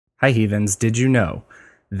Hi, heathens. Did you know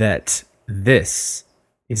that this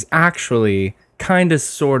is actually kind of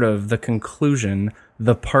sort of the conclusion,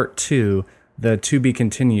 the part 2, the to be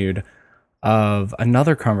continued of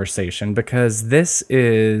another conversation, because this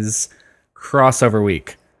is crossover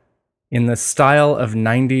week. In the style of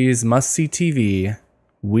 90s must-see TV,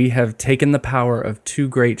 we have taken the power of two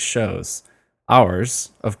great shows.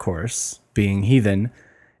 Ours, of course, being Heathen,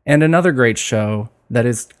 and another great show that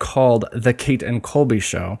is called The Kate and Colby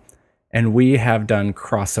Show. And we have done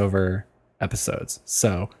crossover episodes.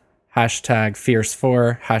 So hashtag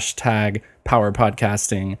Fierce4, hashtag Power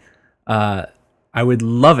Podcasting. I would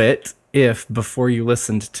love it if before you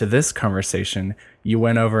listened to this conversation, you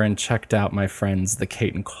went over and checked out my friends, The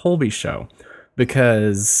Kate and Colby Show.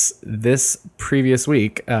 Because this previous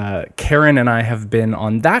week, Karen and I have been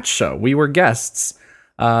on that show. We were guests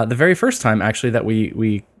the very first time, actually, that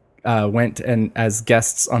we went and as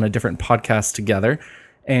guests on a different podcast together.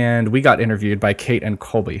 And we got interviewed by Kate and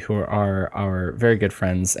Colby, who are our very good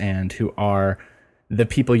friends and who are the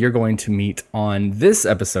people you're going to meet on this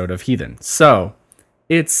episode of Heathen. So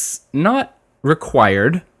it's not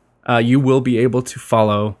required. You will be able to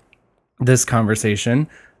follow this conversation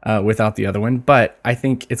without the other one, but I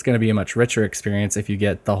think it's going to be a much richer experience if you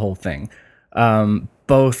get the whole thing.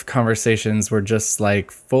 Both conversations were just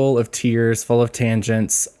like full of tears, full of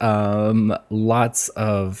tangents, lots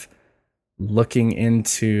of looking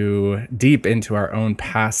deep into our own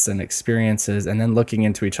pasts and experiences, and then looking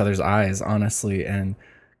into each other's eyes, honestly, and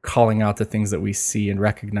calling out the things that we see and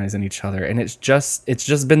recognize in each other. And it's just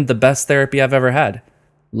been the best therapy I've ever had.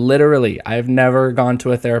 Literally, I've never gone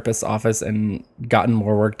to a therapist's office and gotten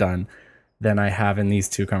more work done than I have in these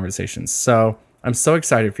two conversations. So I'm so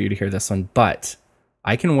excited for you to hear this one, but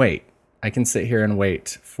I can wait. I can sit here and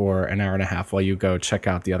wait for an hour and a half while you go check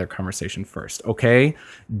out the other conversation first. Okay,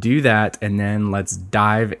 do that, and then let's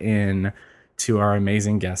dive in to our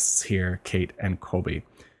amazing guests here, Kate and Colby.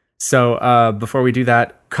 So before we do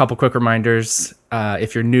that, couple quick reminders.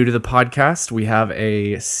 If you're new to the podcast, we have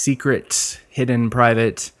a secret, hidden,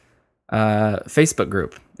 private Facebook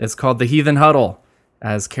group. It's called the Heathen Huddle,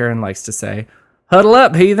 as Karen likes to say. Huddle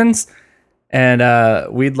up, heathens! And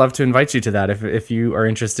we'd love to invite you to that if you are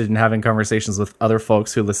interested in having conversations with other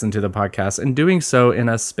folks who listen to the podcast and doing so in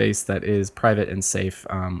a space that is private and safe.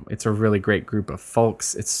 It's a really great group of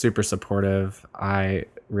folks. It's super supportive. I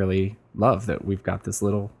really love that we've got this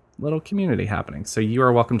little community happening. So you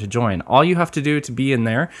are welcome to join. All you have to do to be in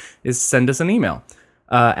there is send us an email.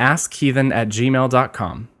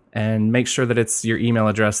 askheathen@gmail.com, and make sure that it's your email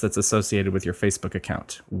address that's associated with your Facebook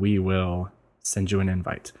account. We will send you an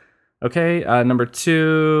invite. Okay, number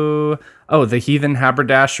 2. Oh, the Heathen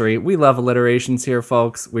Haberdashery. We love alliterations here,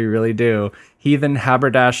 folks. We really do. Heathen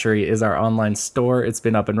Haberdashery is our online store. It's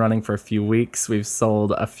been up and running for a few weeks. We've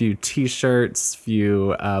sold a few t-shirts,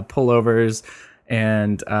 few pullovers,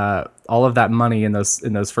 and all of that money in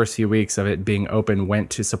those first few weeks of it being open went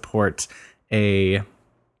to support a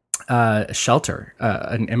shelter,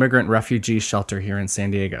 an immigrant refugee shelter here in San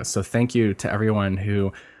Diego. So thank you to everyone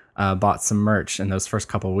who bought some merch in those first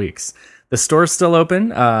couple weeks. The store's still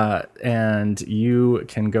open, and you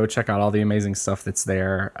can go check out all the amazing stuff that's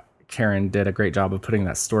there. Karen did a great job of putting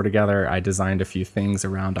that store together. I designed a few things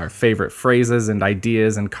around our favorite phrases and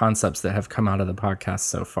ideas and concepts that have come out of the podcast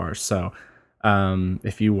so far. So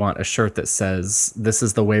if you want a shirt that says, "This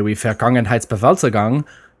is the way we Vergangenheitsbewältigung,"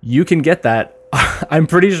 you can get that. I'm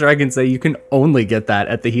pretty sure I can say you can only get that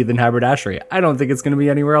at the Heathen Haberdashery. I don't think it's going to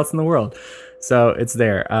be anywhere else in the world. So it's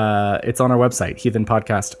there. It's on our website,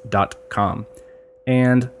 heathenpodcast.com.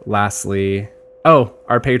 And lastly, our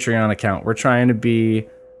Patreon account. We're trying to,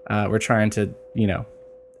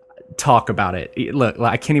 talk about it. Look,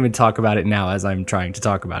 I can't even talk about it now as I'm trying to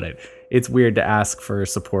talk about it. It's weird to ask for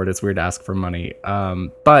support. It's weird to ask for money.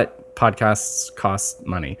 But podcasts cost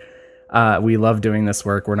money. We love doing this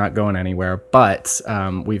work. We're not going anywhere, but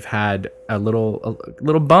we've had a little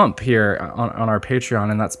bump here on our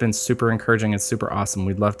Patreon, and that's been super encouraging and super awesome.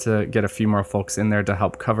 We'd love to get a few more folks in there to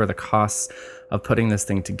help cover the costs of putting this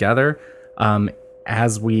thing together.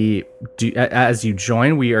 As you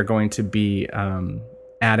join, we are going to be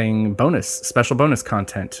adding special bonus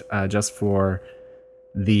content just for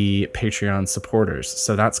the Patreon supporters.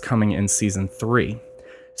 So that's coming in season 3.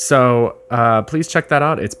 So please check that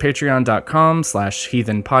out. It's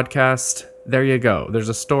patreon.com/heathenpodcast. There you go. There's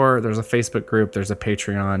a store, there's a Facebook group, there's a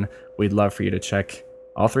Patreon. We'd love for you to check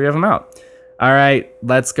all 3 of them out. All right,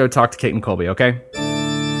 let's go talk to Kate and Colby, okay?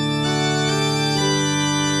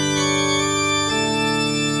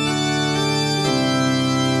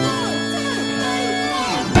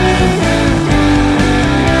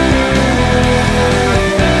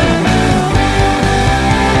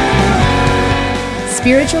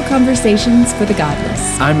 Spiritual conversations for the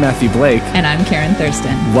godless. I'm Matthew Blake. And I'm Karen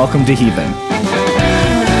Thurston. Welcome to Heathen.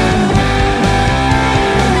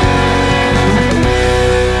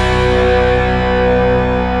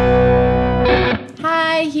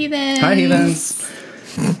 Hi, Heathen. Hi, Heathens.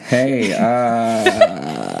 Hey,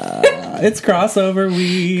 it's crossover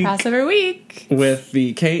week. Crossover week. With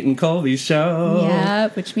the Kate and Colby show. Yeah,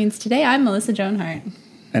 which means today I'm Melissa Joan Hart.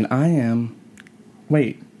 And I am...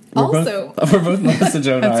 Wait. We're Also. both Melissa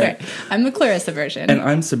Joan Hart. That's right. I'm the Clarissa version. And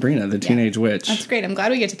I'm Sabrina, the teenage witch. That's great. I'm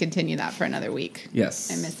glad we get to continue that for another week.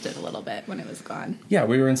 Yes. I missed it a little bit when it was gone. Yeah,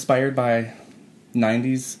 we were inspired by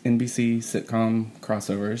 90s NBC sitcom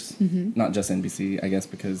crossovers. Mm-hmm. Not just NBC, I guess,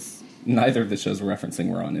 because neither of the shows we're referencing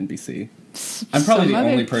were on NBC. I'm probably the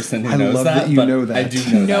only person who knows love that, that you but know that. I do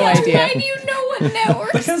know No that. idea. Why do you know what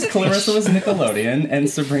networks? Because Clarissa was Nickelodeon and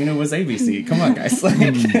Sabrina was ABC. Come on, guys. Like,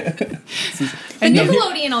 And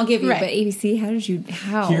Nickelodeon, I'll give you, Right. but ABC,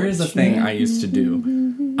 how? here is a thing I used to do.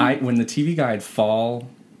 When the TV Guide fall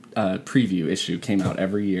preview issue came out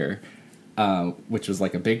every year, which was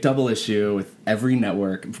like a big double issue with every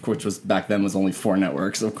network, which was back then was only 4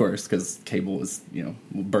 networks, of course, because cable was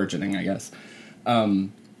burgeoning, I guess.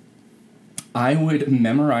 I would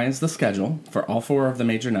memorize the schedule for all 4 of the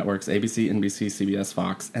major networks: ABC, NBC, CBS,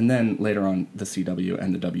 Fox, and then later on the CW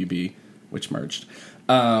and the WB, which merged.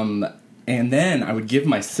 And then I would give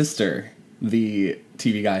my sister the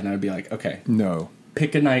TV Guide, and I would be like, okay, No.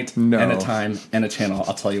 pick a night No. and a time and a channel.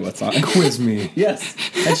 I'll tell you what's on. Quiz me. Yes.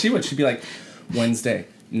 And she'd be like, Wednesday,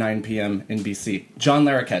 9 p.m. NBC. John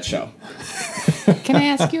Larroquette Show. Can I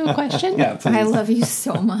ask you a question? Yeah, please. I love you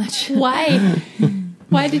so much. Why?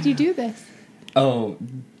 Why did you do this? Oh,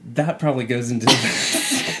 that probably goes into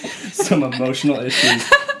some emotional issues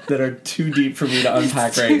that are too deep for me to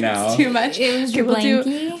unpack right now. Too much. It was your We'll do-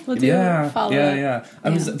 blankie. We'll do follow up. Yeah.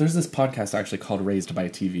 There's this podcast actually called Raised by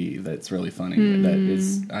TV that's really funny. That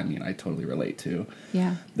is, I totally relate to.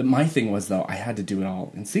 Yeah. My thing was, though, I had to do it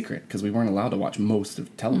all in secret because we weren't allowed to watch most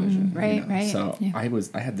of television. right, right. So Yeah. I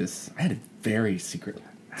had a very secret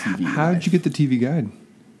TV. How did you get the TV Guide?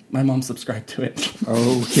 My mom subscribed to it.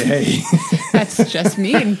 Okay. That's just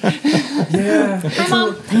mean. Yeah. Hi,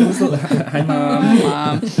 Mom. Hi,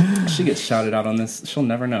 Mom. She gets shouted out on this. She'll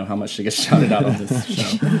never know how much she gets shouted out on this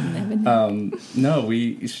show.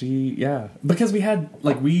 Because we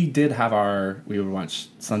would watch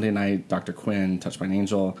Sunday night, Dr. Quinn, Touched by an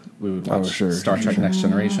Angel. We would watch Star Trek Next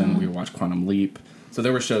Generation. We would watch Quantum Leap. So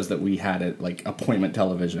there were shows that we had at like appointment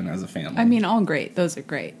television as a family. I mean, all great. Those are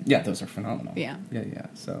great. Yeah, those are phenomenal. Yeah. Yeah.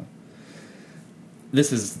 So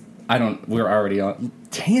we're already on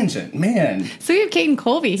tangent, man. So we have Kate and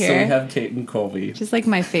Colby here. So we have Kate and Colby. Just like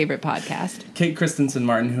my favorite podcast. Kate Christensen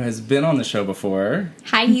Martin, who has been on the show before,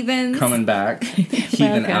 Hi, heathens. coming back.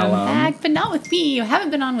 Heathen Welcome alum. back, but not with me. You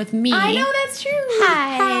haven't been on with me. I know that's true.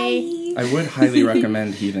 Hi. I would highly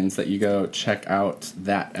recommend, Heathens, that you go check out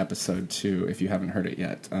that episode too, if you haven't heard it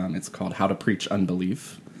yet. It's called How to Preach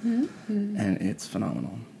Unbelief, and it's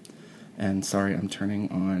phenomenal. And sorry, I'm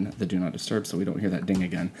turning on the Do Not Disturb so we don't hear that ding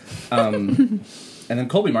again. And then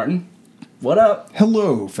Colby Martin, what up?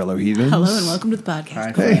 Hello, fellow heathens. Hello and welcome to the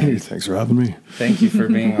podcast. Hi, Hey, thanks for having me. thank you for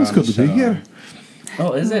being on It's good the to be show. here.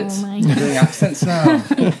 Oh, is it? Oh, my You're doing accents now.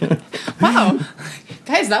 Wow.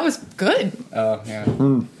 Guys, that was good. Oh,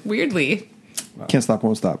 yeah. Weirdly. Can't stop,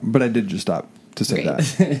 won't stop. But I did just stop to say Great.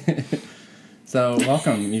 that. So,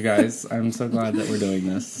 welcome, you guys. I'm so glad that we're doing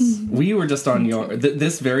this. We were just on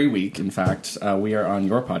this very week, in fact, we are on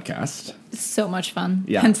your podcast. So much fun.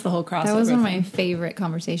 Yeah. Hence the whole crossover. That was one of thing. my favorite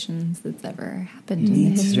conversations that's ever happened in the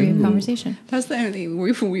history of conversation. That's the only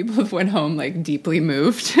thing. We both went home like deeply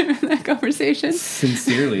moved in that conversation.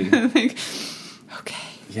 Sincerely. Like, okay,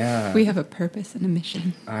 Yeah. we have a purpose and a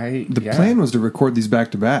mission. The plan was to record these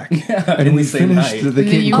back to back. in And the we same finished night. the And then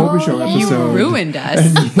Kate you- and Colby Show yeah. You episode. ruined us.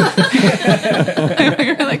 We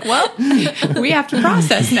were like, well, we have to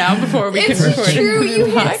process now before we can record. It's true. You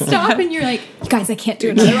hit podcast. stop and you're like, guys, I can't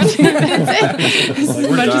do another one. That's it. This is as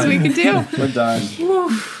we're much as done. we can do. We're done.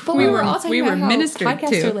 But we were all talking we about were how ministered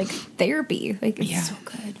podcasts to. are like therapy. Like, it's so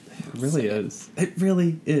good. It really is. It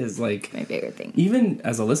really is. Like, My favorite thing. even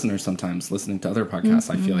as a listener, sometimes listening to other podcasts,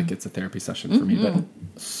 I feel like it's a therapy session for me. But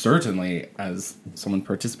certainly, as someone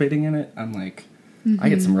participating in it, I'm like, I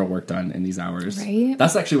get some real work done in these hours. Right?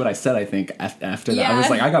 That's actually what I said, I think, after that. I was Yeah.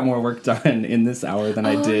 like, I got more work done in this hour than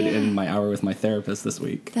I did in my hour with my therapist this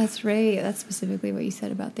week. That's right. That's specifically what you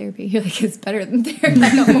said about therapy. You're like, it's better than therapy.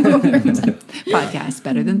 Podcast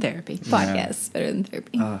better than therapy. Podcast better than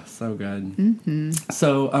therapy. Oh, so good.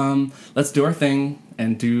 So let's do our thing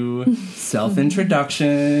and do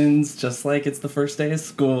self-introductions, just like it's the first day of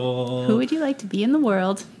school. Who would you like to be in the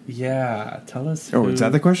world? Yeah, tell us Oh, who. is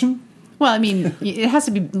that the question? Well, I mean, it has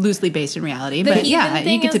to be loosely based in reality, The but heathen yeah,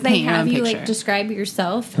 thing you get is to paint they your have own you picture. like describe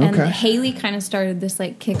yourself, and Okay. Haley kind of started this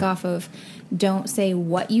like kickoff of don't say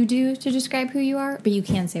what you do to describe who you are, but you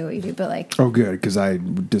can say what you do. But like, Oh, good, because I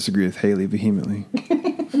disagree with Haley vehemently.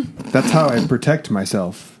 That's how I protect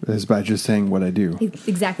myself, is by just saying what I do.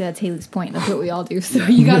 exactly, that's Haley's point. That's what we all do. So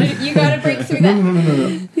you gotta break through that.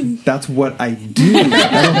 No. That's what I do. I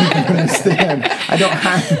don't think you understand. I don't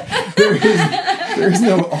have. There is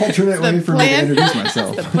no alternate way for me to plan. introduce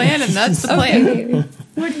myself. the plan, and that's the plan.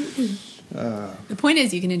 Okay. The point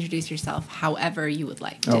is, you can introduce yourself however you would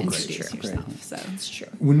like to Oh, great. introduce Sure. yourself. So That's true.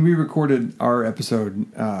 When we recorded our episode,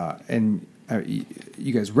 and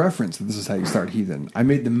you guys referenced that this is how you start Heathen, I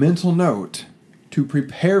made the mental note to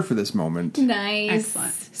prepare for this moment. Nice.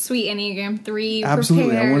 Excellent. Sweet Enneagram 3.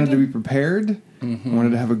 Absolutely. I wanted to be prepared. prepared. I wanted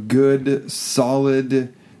to have a good,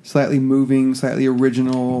 solid, slightly moving, slightly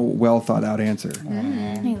original, well thought out answer.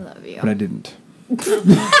 I love you. But I didn't.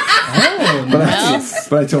 Oh,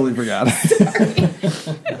 But I totally forgot.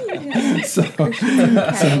 so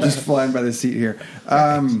I'm just flying by the seat here.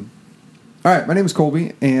 All right, my name is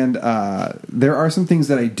Colby, and there are some things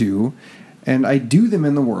that I do, and I do them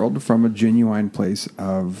in the world from a genuine place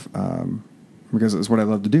of because it's what I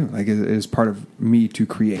love to do. Like, it is part of me to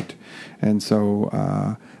create, and so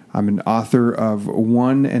I'm an author of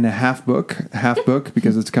 1.5 book, half book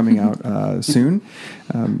because it's coming out soon.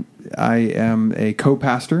 I am a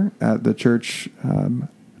co-pastor at the church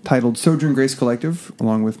titled Sojourn Grace Collective,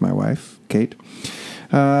 along with my wife, Kate.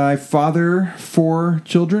 I father 4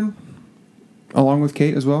 children, along with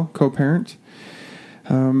Kate as well, co-parent.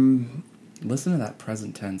 Listen to that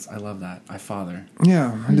present tense. I love that. I father.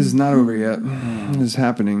 Yeah, it is not over yet. It is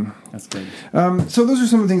happening. That's good. So those are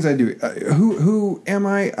some of the things I do. Who am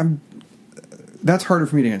I? That's harder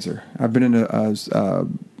for me to answer. I've been in a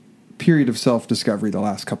period of self-discovery the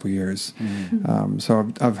last couple of years.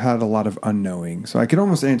 So I've had a lot of unknowing. So I could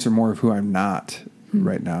almost answer more of who I'm not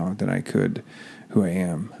right now than I could who I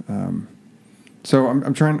am. So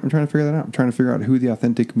I'm trying to figure that out. I'm trying to figure out who the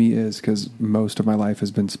authentic me is, because most of my life has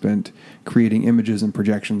been spent creating images and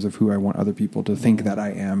projections of who I want other people to think that I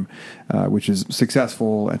am, which is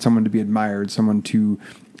successful and someone to be admired, someone to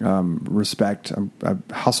respect. I've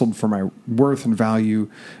hustled for my worth and value,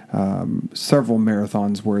 several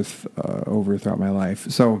marathons worth over throughout my life.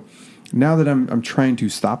 So now that I'm trying to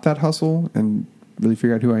stop that hustle and really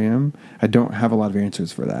figure out who I am, I don't have a lot of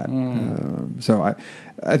answers for that. So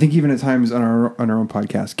I think even at times on our own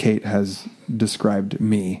podcast, Kate has described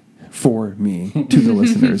me for me to the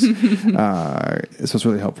listeners. So it's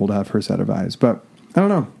really helpful to have her set of eyes. But I don't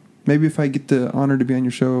know. Maybe if I get the honor to be on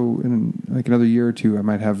your show in like another year or two, I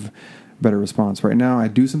might have a better response. Right now, I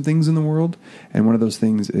do some things in the world, and one of those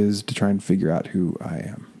things is to try and figure out who I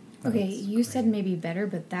am. Okay, you said maybe better,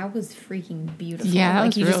 but that was freaking beautiful. Yeah, that like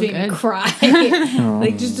was you just real made me good. cry.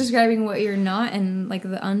 Like just describing what you're not, and like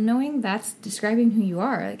the unknowing, that's describing who you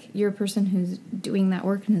are. Like you're a person who's doing that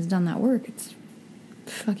work and has done that work. It's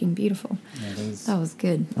fucking beautiful. Yeah, it is. That was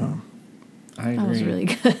good. I agree. That was really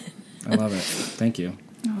good. I love it. Thank you.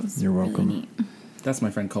 That was You're really welcome. neat. That's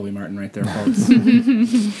my friend Colby Martin right there, folks.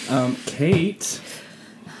 Kate.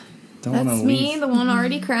 Don't want That's to me, leave. the one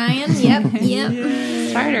already crying. Yep.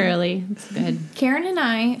 start early. It's good. Karen and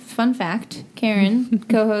I, fun fact, Karen,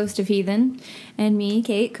 co-host of Heathen, and me,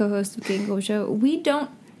 Kate, co-host of Kate and Colby Show, we don't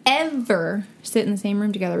ever sit in the same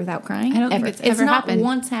room together without crying. I don't think ever. it's ever not happened.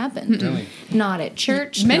 once happened. Really? Not at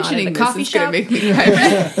church, Mentioning not at the this coffee is gonna shop. make me cry.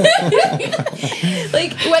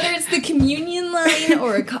 Like, whether it's the communion line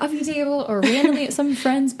or a coffee table or randomly at some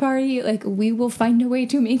friend's party, like, we will find a way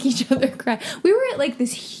to make each other cry. We were at, like,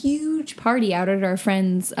 this huge party out at our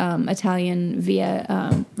friend's Italian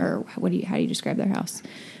Via, or how do you describe their house?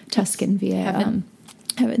 Tuscan Via.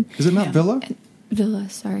 Heaven. Is it not Villa? Villa,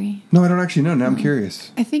 sorry. No, I don't actually know. Now I'm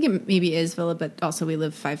curious. I think it maybe is Villa, but also we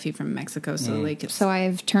live 5 feet from Mexico, so like it's. So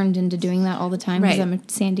I've turned into doing that all the time because Right. I'm a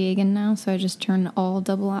San Diegan now, so I just turn all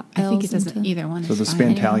double L's I think it doesn't into... either one. So the is fine.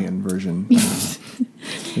 Spantalian version. is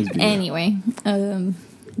Villa. Anyway,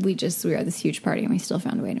 we were at this huge party and we still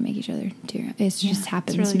found a way to make each other tear. It just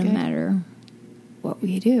happens really no good. matter what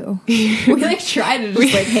we do. We like try to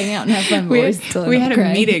just like hang out and have fun. But we had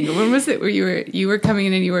a meeting. When was it where you were coming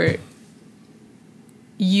in and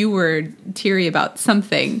you were teary about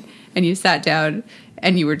something, and you sat down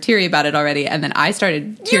and you were teary about it already, and then I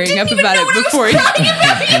started tearing up about it before you.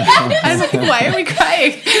 I was like, why are we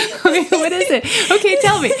crying? What is it? Okay,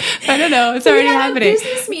 tell me. I don't know. It's already happening. We had a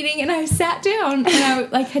business meeting, and I sat down, and I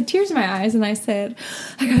like had tears in my eyes, and I said,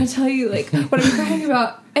 I gotta tell you like what I'm crying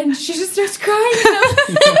about. And she just starts crying.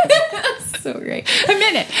 So great. I'm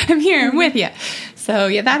in it. I'm here. I'm with you. So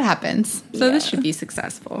yeah, that happens. So this should be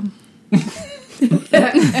successful.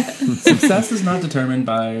 Success is not determined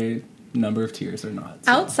by number of tears or not.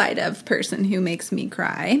 So. Outside of person who makes me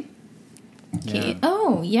cry. Yeah.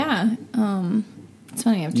 Oh yeah. It's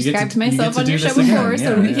funny. I've You get described to- you myself get to on do your show this again. before,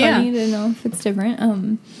 so it'll be Yeah. funny to know if it's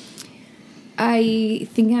different. I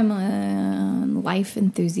think I'm a life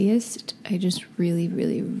enthusiast. I just really,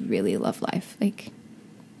 really, really love life. Like,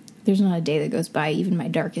 there's not a day that goes by, even my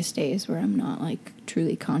darkest days, where I'm not like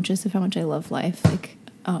truly conscious of how much I love life. Like,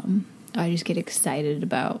 I just get excited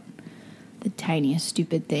about the tiniest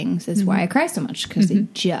stupid things. That's why I cry so much, because I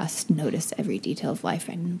just notice every detail of life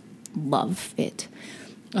and love it.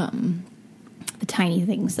 The tiny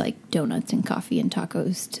things like donuts and coffee and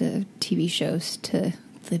tacos, to TV shows, to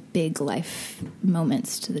the big life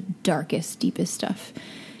moments, to the darkest, deepest stuff.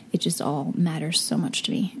 It just all matters so much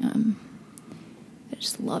to me. I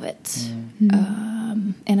just love it.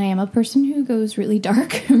 And I am a person who goes really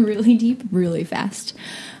dark, really deep, really fast.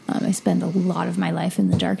 I spend a lot of my life in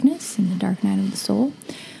the darkness, in the dark night of the soul.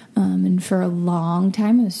 And for a long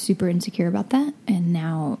time, I was super insecure about that. And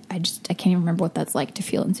now I can't even remember what that's like to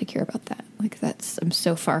feel insecure about that. Like I'm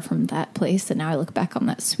so far from that place. And now I look back on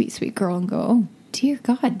that sweet, sweet girl and go, oh, dear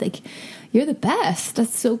God, like, you're the best.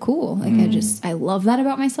 That's so cool. Like, I love that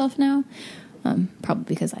about myself now. Probably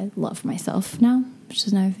because I love myself now, which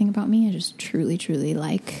is another thing about me. I just truly, truly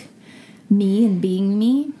like me and being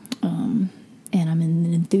me. And I'm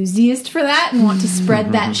an enthusiast for that and want to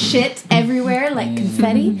spread that shit everywhere like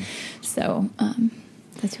confetti. So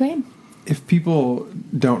that's who I am. If people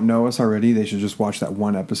don't know us already, they should just watch that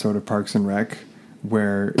one episode of Parks and Rec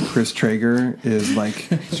where Chris Traeger is like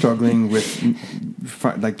struggling with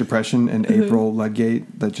like depression, and April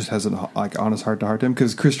Ludgate that just has an like honest heart to heart to him,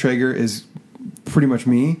 because Chris Traeger is pretty much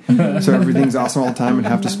me, so everything's awesome all the time and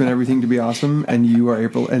have to spin everything to be awesome, and you are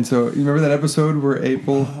April. And so you remember that episode where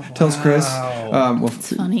April tells Chris,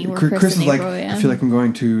 It's funny. We're Chris is like, April, yeah. I feel like I'm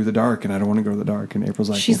going to the dark and I don't want to go to the dark, and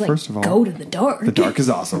April's like, She's well, like, first of all, go to the dark. the dark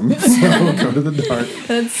is awesome, so go to the dark.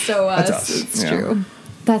 That's so us. That's us. It's Yeah. true.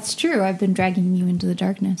 That's true. I've been dragging you into the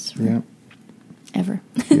darkness Yeah. ever.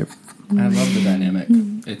 Yep. I love the dynamic.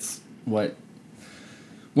 It's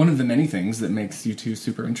one of the many things that makes you two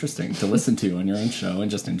super interesting to listen to on your own show,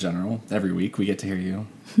 and just in general. Every week we get to hear you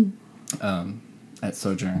at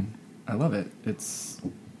Sojourn. I love it. It's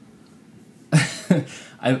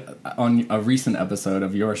on a recent episode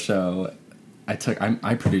of your show,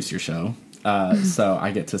 I produce your show, so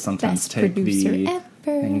I get to sometimes Best take producer the ever.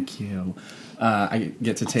 Thank you. I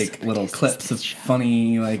get to take little clips of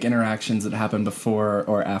funny like interactions that happened before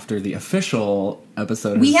or after the official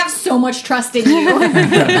episode. We have so much trust in you.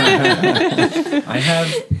 I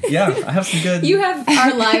have some good. You have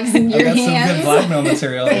our lives in I your got some good hands. blackmail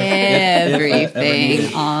material. if I ever Everything,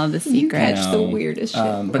 needed. all the You secrets. catch the weirdest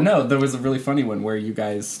shit. But no, there was a really funny one where you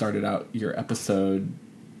guys started out your episode.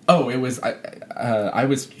 Oh, it was I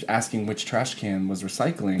was asking which trash can was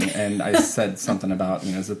recycling, and I said something about,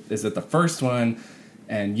 is it the first one?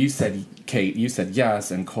 And you said, Kate, you said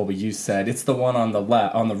yes, and Colby, you said it's the one on the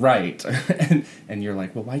on the right, and you're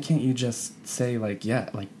like, well, why can't you just say like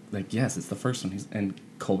yes, it's the first one? And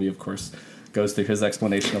Colby, of course, goes through his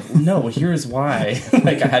explanation of, no, here's why.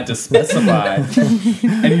 Like I had to specify,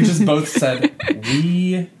 and you just both said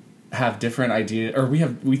we have different ideas, or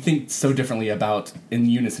we think so differently about, in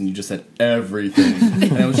unison. You just said everything,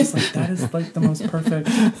 and it was just like, that is like the most perfect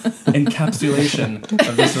encapsulation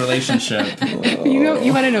of this relationship.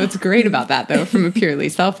 You want to know what's great about that, though, from a purely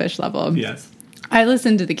selfish level. Yes. I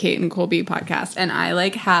listen to the Kate and Colby podcast, and I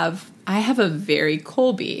have a very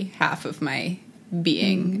Colby half of my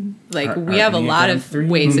being. Like, we have a lot of Enneagram 3.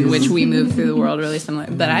 ways in which we move through the world really similar.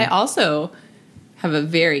 But I also have a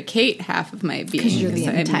very Kate half of my being. 'Cause you're the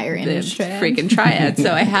I'm entire image triad. freaking triad.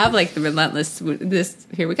 So I have like the relentless,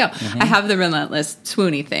 here we go. I have the relentless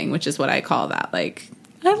swoony thing, which is what I call that. Like,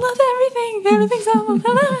 I love everything. Everything's all,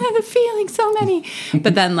 I love the feeling, so many.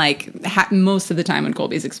 But then like most of the time when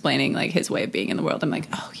Colby's explaining like his way of being in the world, I'm like,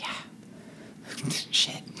 oh yeah.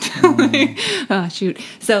 shit. Oh, shoot.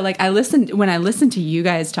 So like when I listen to you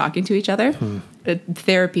guys talking to each other,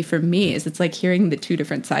 therapy for me is it's like hearing the two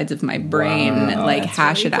different sides of my brain like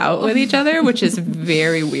hash it out with each other, which is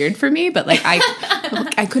very weird for me. But like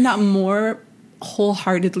I could not more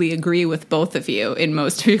wholeheartedly agree with both of you in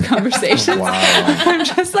most of your conversations. I'm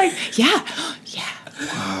just like, yeah.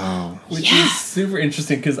 Which is super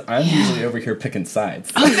interesting because I'm usually over here picking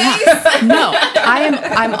sides. No,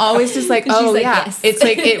 I'm always just like, oh like, yeah. yes. It's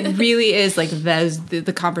like it really is like those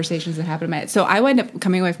the conversations that happen in my head. So I wind up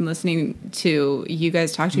coming away from listening to you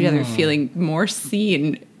guys talk to each other, feeling more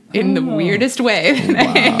seen in the weirdest way than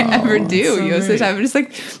I ever do. So Most of the time, I'm just like,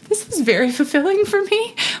 this is very fulfilling for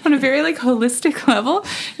me on a very like holistic level.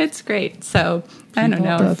 It's great. So I don't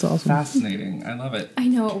know. That's awesome. Fascinating. I love it. I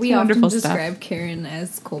know. We Wonderful often stuff. describe Karen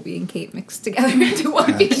as Colby and Kate mixed together into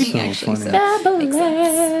one being, so actually. funny. So makes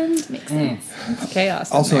sense. Makes sense. It's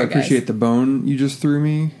chaos. Also, in I there, guys. appreciate the bone you just threw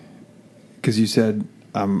me because you said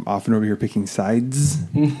I'm often over here picking sides.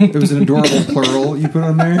 It was an adorable plural you put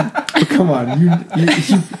on there. But come on, you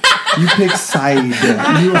pick side.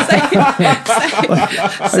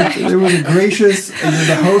 It was a gracious. You're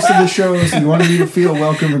the host of the show, so you wanted me to feel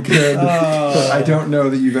welcome and good. But I don't know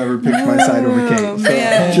that you've ever picked my side over Kate. So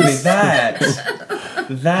Holy,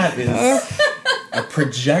 that is a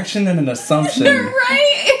projection and an assumption.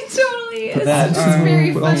 Right? It totally is. That- It's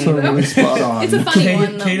very but funny, also though. really spot on. It's a funny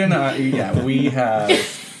one, though. Kate and I, we have.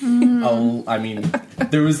 I mean,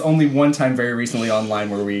 there was only one time very recently online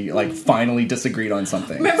where we like finally disagreed on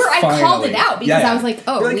something. Remember, I called it out because I was like,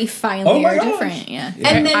 "Oh, You're like, we finally "Oh my are gosh." different." Yeah, Yeah.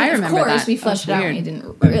 and then I of remember course that. we That fleshed was it out. weird. And we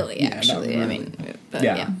didn't really, not actually. I really. mean, but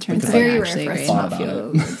Yeah. yeah, Turns it's out very I rare actually for us agree. to Thought not about feel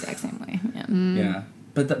it. the exact same way. Yeah. Yeah,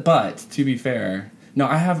 but to be fair, no,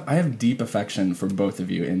 I have deep affection for both of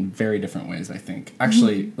you in very different ways. I think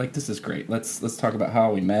actually, like this is great. Let's talk about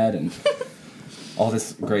how we met and all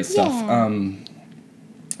this great stuff.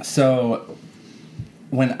 So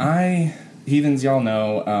when heathens, y'all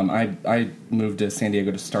know, I moved to San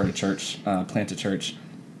Diego to start a church, plant a church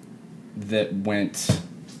that went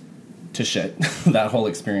to shit. That whole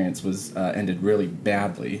experience was ended really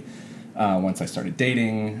badly once I started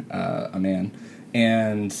dating a man,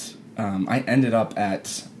 and I ended up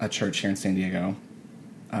at a church here in San Diego.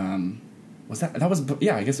 I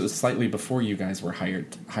guess it was slightly before you guys were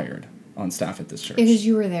hired on staff at this church. Because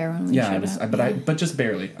you were there when we Yeah, showed I was, up. but just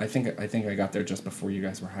barely. I think I got there just before you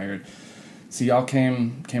guys were hired. So y'all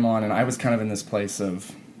came on, and I was kind of in this place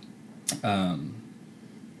of,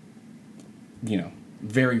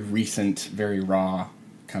 very recent, very raw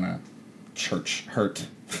kind of church hurt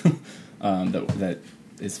that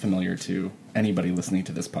is familiar to anybody listening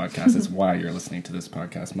to this podcast. It's why you're listening to this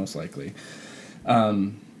podcast, most likely.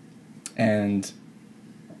 And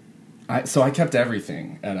so I kept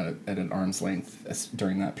everything at an arm's length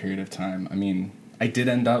during that period of time. I mean, I did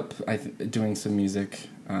end up doing some music,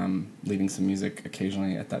 leading some music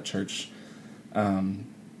occasionally at that church,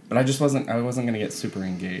 but I wasn't going to get super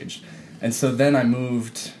engaged. And so then I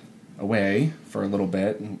moved away for a little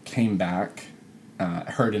bit and came back,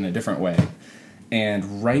 heard in a different way.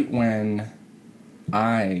 And right when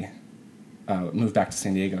I moved back to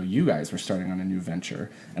San Diego, you guys were starting on a new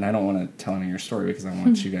venture, and I don't want to tell any of your story because I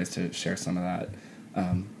want you guys to share some of that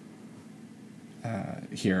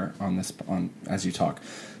here on as you talk.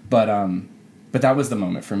 But that was the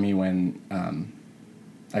moment for me when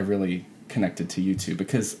I really connected to you two,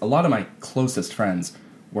 because a lot of my closest friends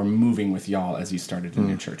were moving with y'all as you started a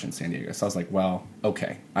new church in San Diego. So I was like, well,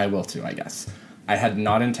 okay, I will too, I guess. I had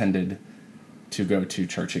not intended to go to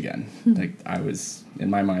church again. Like, I was, in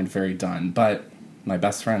my mind, very done. But my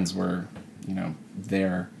best friends were,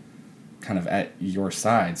 there kind of at your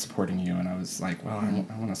side supporting you. And I was like, well, I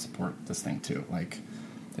want to support this thing too. Like,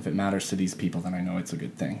 if it matters to these people, then I know it's a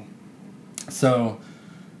good thing. So,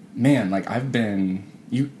 man, like, I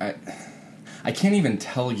can't even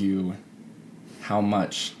tell you how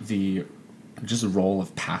much the just role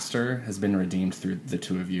of pastor has been redeemed through the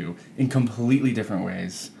two of you in completely different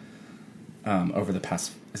ways. Over the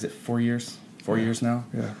past, is it 4 years? 4 years now?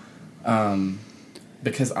 Yeah.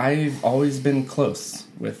 Because I've always been close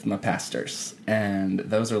with my pastors, and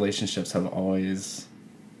those relationships have always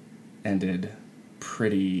ended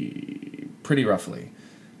pretty roughly.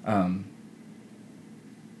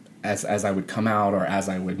 As I would come out, or as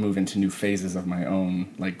I would move into new phases of my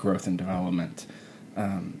own like growth and development.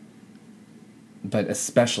 But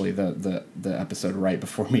especially the episode right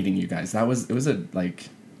before meeting you guys, it was a like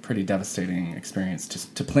pretty devastating experience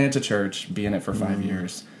to plant a church, be in it for 5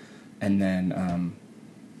 years, and then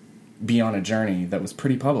be on a journey that was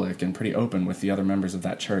pretty public and pretty open with the other members of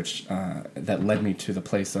that church, that led me to the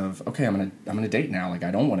place of, okay, I'm gonna date now. Like,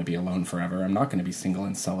 I don't want to be alone forever. I'm not going to be single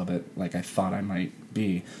and celibate like I thought I might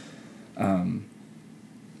be. And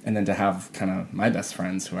then to have kind of my best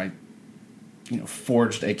friends who I,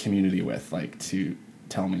 forged a community with, like, to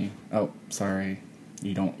tell me, oh, sorry,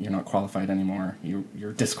 you're not qualified anymore.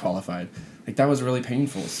 You're disqualified. Like, that was really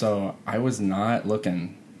painful. So I was not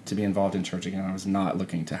looking to be involved in church again. I was not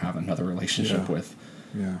looking to have another relationship with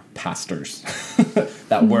pastors.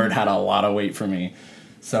 That word had a lot of weight for me.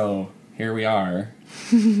 So here we are,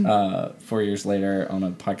 4 years later, on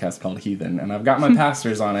a podcast called Heathen, and I've got my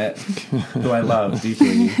pastors on it, who I love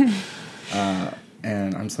deeply.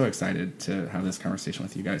 And I'm so excited to have this conversation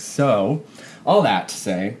with you guys. So, all that to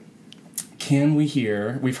say, can we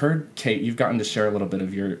hear, we've heard, Kate, you've gotten to share a little bit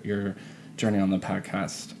of your journey on the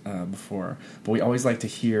podcast before, but we always like to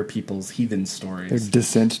hear people's heathen stories. Their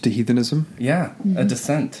descent to heathenism? Yeah, a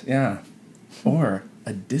descent, yeah. Or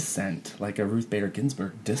a dissent, like a Ruth Bader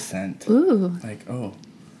Ginsburg dissent. Ooh. Like,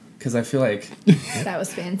 because I feel like... That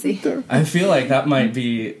was fancy. I feel like that might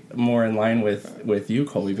be more in line with you,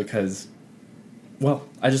 Colby, because, well,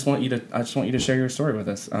 I just want you to share your story with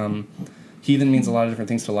us. Heathen means a lot of different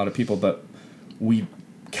things to a lot of people, but we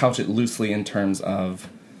couch it loosely in terms of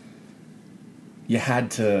you had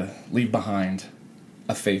to leave behind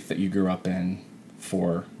a faith that you grew up in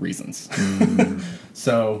for reasons.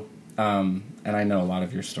 So, and I know a lot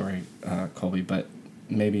of your story, Colby, but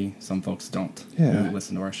maybe some folks don't who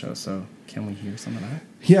listen to our show. So can we hear some of that?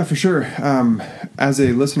 Yeah, for sure. As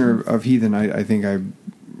a listener of Heathen, I think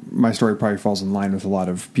my story probably falls in line with a lot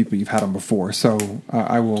of people you've had on before. So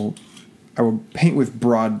I will paint with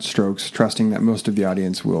broad strokes, trusting that most of the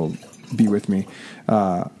audience will be with me.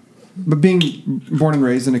 But being born and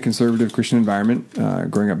raised in a conservative Christian environment,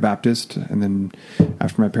 growing up Baptist, and then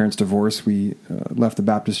after my parents' divorce, we left the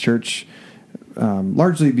Baptist church,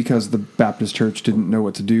 largely because the Baptist church didn't know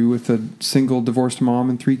what to do with a single divorced mom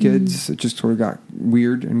and 3 kids. It just sort of got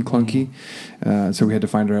weird and clunky. So we had to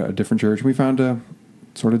find a different church. We found a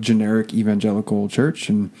sort of generic evangelical church,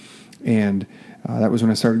 and that was when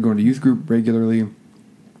I started going to youth group regularly.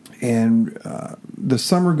 And the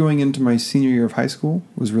summer going into my senior year of high school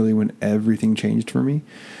was really when everything changed for me.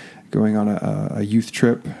 Going on a youth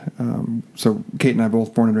trip. So Kate and I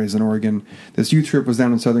both born and raised in Oregon. This youth trip was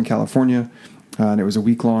down in Southern California, and it was a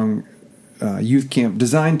week-long youth camp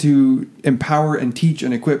designed to empower and teach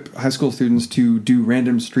and equip high school students to do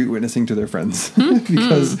random street witnessing to their friends.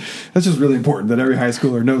 Because that's just really important that every high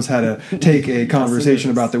schooler knows how to take a conversation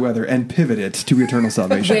about the weather and pivot it to eternal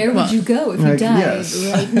salvation. Where would you go if you died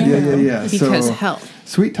right now? Yeah. Because so, health.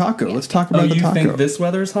 Sweet taco. Let's talk about the taco. You think this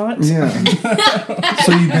weather's hot? Yeah.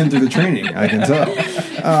 So you've been through the training, I can tell.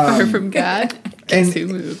 Far from God. Guess who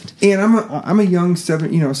moved? And I'm a young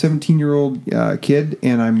 17-year-old kid,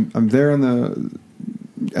 and I'm there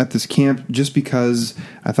at this camp just because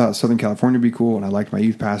I thought Southern California would be cool, and I liked my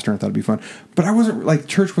youth pastor, and I thought it'd be fun. But I wasn't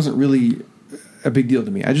church wasn't really a big deal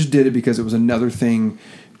to me. I just did it because it was another thing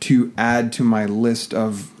to add to my list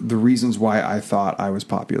of the reasons why I thought I was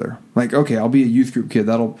popular. Like, okay, I'll be a youth group kid.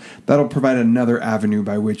 That'll provide another avenue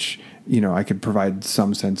by which, I could provide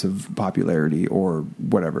some sense of popularity or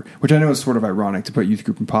whatever, which I know is sort of ironic to put youth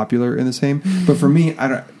group and popular in the same. But for me,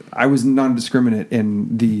 I was non-discriminate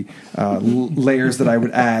in the layers that I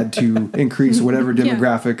would add to increase whatever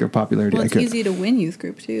demographic of popularity I could. Well, it's easy to win youth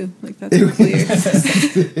group, too. Like, that's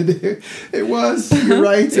clear. It was. You're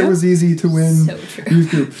right. Yeah. It was easy to win youth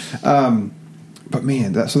group. But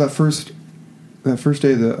man, that first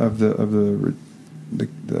day of the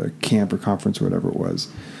camp or conference or whatever it was,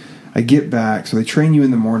 I get back. So they train you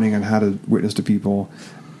in the morning on how to witness to people.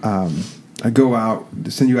 I go out, they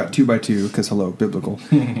send you out 2 by 2 because hello, biblical.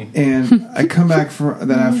 And I come back for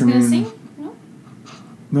that afternoon. Sing?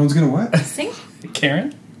 No one's gonna what? Sing?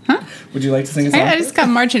 Karen? Huh? Would you like to sing a song? I just got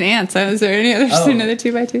marching ants. Is there any another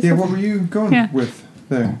 2 by 2? Yeah, what were you going with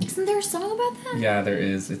there? Isn't there a song about that? Yeah, there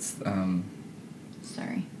is. It's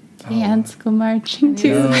Sorry. The ants go marching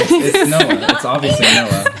too. No, it's Noah. It's obviously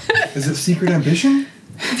Noah. Is it Secret Ambition?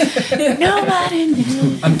 Nobody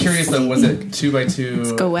knew. I'm curious though, was it 2 by 2?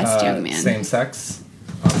 Let's go west, young man. Same sex?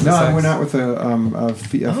 No, I went out with a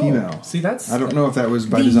female. See, that's... I don't know if that was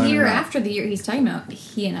by design. The year or not. after the year he's talking about,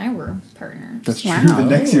 he and I were partners. That's true. Wow. The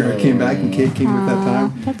next year I came back and Kate came with that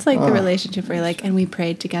time. That's like the relationship where and we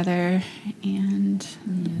prayed together and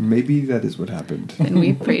maybe that is what happened. then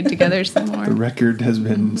we prayed together some more. The record has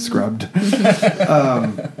been scrubbed.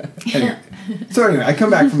 Anyway. So anyway, I come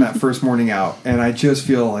back from that first morning out, and I just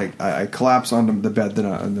feel like I collapse onto the bed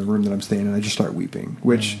in the room that I'm staying in, and I just start weeping.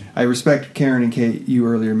 Which I respect, Karen and Kate, you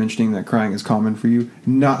earlier mentioning that crying is common for you.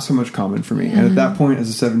 Not so much common for me. And at that point, as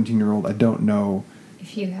a 17-year-old, I don't know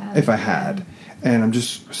if I had. And I'm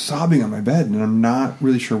just sobbing on my bed, and I'm not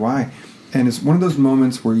really sure why. And it's one of those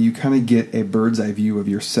moments where you kind of get a bird's eye view of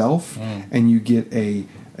yourself, and you get a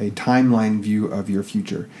timeline view of your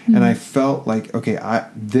future. And I felt like, okay,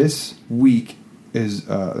 this week is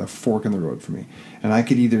a fork in the road for me. And I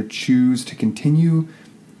could either choose to continue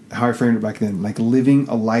how I framed it back then, like living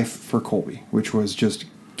a life for Colby, which was just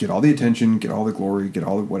get all the attention, get all the glory, get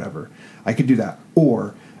all the whatever. I could do that.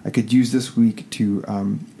 Or I could use this week to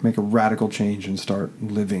make a radical change and start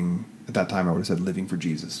living. At that time, I would have said living for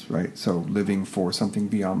Jesus, right? So living for something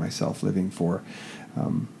beyond myself, living for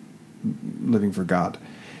God.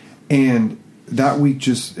 And that week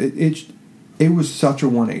just it was such a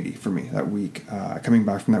 180 for me that week. Coming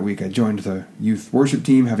back from that week, I joined the youth worship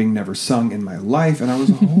team, having never sung in my life, and I was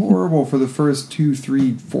horrible for the first 2,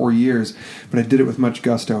 3, 4 years. But I did it with much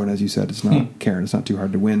gusto, and as you said, it's not Karen. It's not too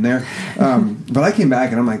hard to win there. But I came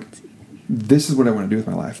back, and I'm like, this is what I want to do with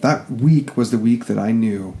my life. That week was the week that I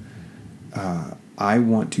knew I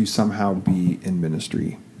want to somehow be in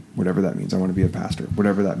ministry. Whatever that means. I want to be a pastor.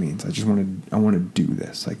 Whatever that means. I want to do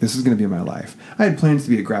this. Like, this is going to be my life. I had plans to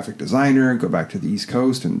be a graphic designer, go back to the East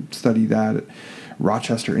Coast and study that at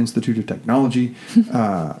Rochester Institute of Technology.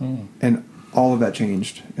 And all of that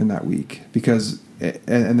changed in that week. Because,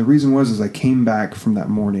 and the reason was I came back from that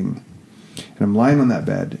morning, and I'm lying on that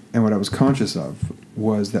bed, and what I was conscious of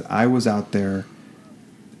was that I was out there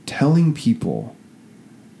telling people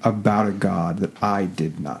about a God that I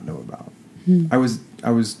did not know about. I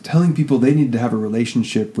was telling people they needed to have a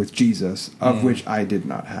relationship with Jesus, of which I did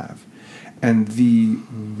not have. And the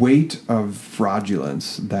weight of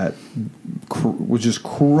fraudulence that was just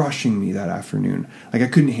crushing me that afternoon. Like, I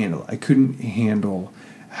couldn't handle it. I couldn't handle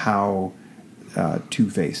how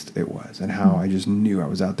two-faced it was, and how I just knew I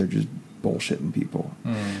was out there just bullshitting people.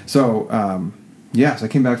 So, so I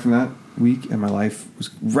came back from that week, and my life was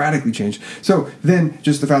radically changed. So then,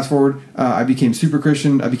 just to fast forward, I became super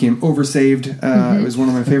Christian. I became oversaved. It was one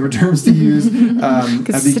of my favorite terms to use.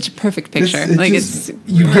 It's such a perfect picture. It's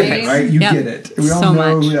you get it, right? You get it. We all so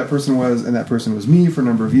know much. who that person was, and that person was me for a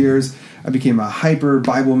number of years. I became a hyper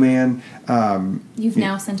Bible man. You've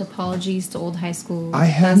now sent apologies to old high school. I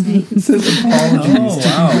have sent apologies to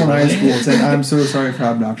people in high school saying, I'm so sorry for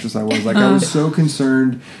how obnoxious I was. Like, I was so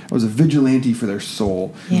concerned. I was a vigilante for their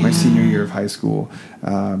soul my senior year of high school.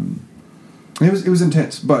 It was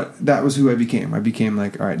intense, but that was who I became. I became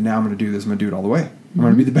like, all right, now I'm going to do this. I'm going to do it all the way. I'm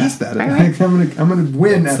going to be the best at it. Like, I'm going to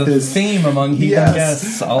win It's at the this. theme among heathen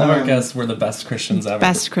guests. All of our guests were the best Christians ever.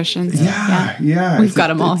 Best Christians. Yeah. We've got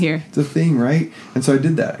them all here. It's a thing, right? And so I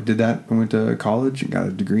did that. I went to college and got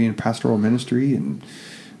a degree in pastoral ministry and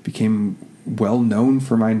became well known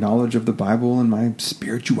for my knowledge of the Bible and my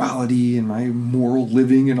spirituality and my moral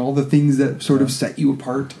living and all the things that sort of set you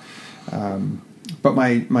apart. But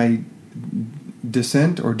my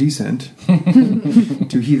descent to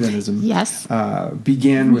heathenism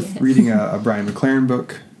began with reading a Brian McLaren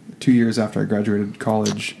book 2 years after I graduated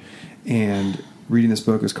college, and reading this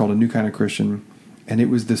book. It was called A New Kind of Christian, and it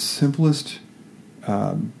was the simplest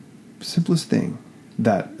thing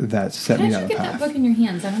that set me on a path. How did you get that book in your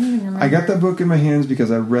hands? I don't even remember. I got that book in my hands because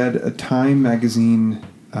I read a Time magazine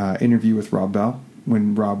interview with Rob Bell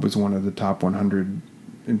when Rob was one of the top 100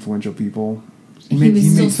 influential people. He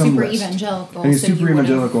was still super evangelical. And he was super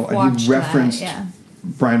evangelical, and he referenced that,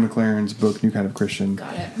 Brian McLaren's book, New Kind of Christian.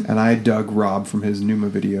 Got it. And I dug Rob from his Numa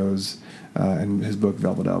videos and his book,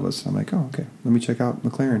 Velvet Elvis. I'm like, oh, okay, let me check out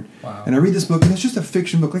McLaren. Wow. And I read this book, and it's just a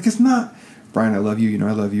fiction book. Like, it's not, Brian, I love you,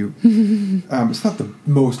 I love you. It's not the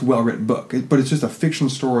most well-written book, but it's just a fiction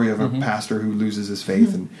story of a pastor who loses his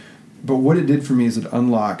faith. But what it did for me is it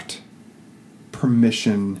unlocked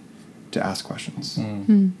permission to ask questions.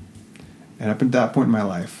 And up at that point in my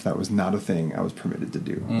life, that was not a thing I was permitted to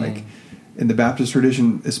do. Like, in the Baptist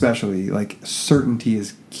tradition especially, like, certainty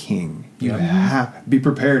is king. You have to be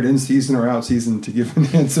prepared in season or out season to give an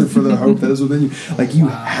answer for the hope that is within you. Like, you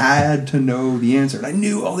had to know the answer. And I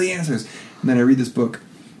knew all the answers. And then I read this book,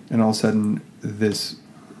 and all of a sudden, this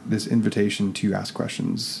invitation to ask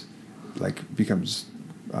questions, like, becomes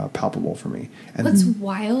palpable for me. And what's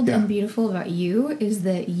wild and beautiful about you is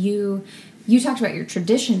that you talked about your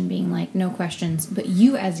tradition being like no questions, but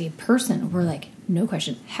you as a person were like no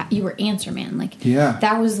question. You were answer man. Like,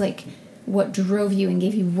 that was like what drove you and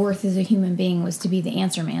gave you worth as a human being, was to be the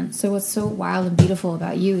answer man. So what's so wild and beautiful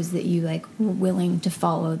about you is that you like were willing to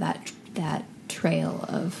follow that trail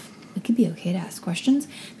of it could be okay to ask questions,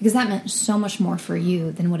 because that meant so much more for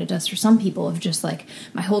you than what it does for some people of just like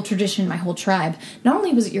my whole tradition, my whole tribe. Not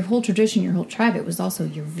only was it your whole tradition, your whole tribe, it was also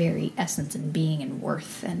your very essence and being and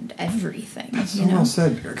worth and everything. That's you so know? well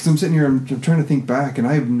said. Because I'm sitting here, I'm trying to think back, and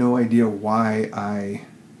I have no idea why I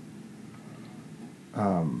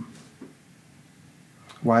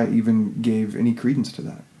even gave any credence to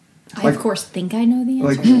that. I, of course, think I know the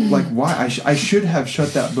answer. Like why? I should have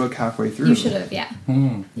shut that book halfway through. You should have, yeah.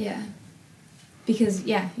 Yeah. Because,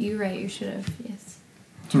 yeah, you're right, you should have, yes.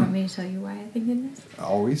 Do you want me to tell you why I think it is?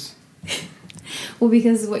 Always. Well,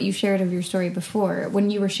 because what you shared of your story before, when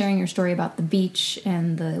you were sharing your story about the beach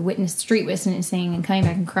and the street witnessing and coming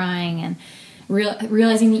back and crying and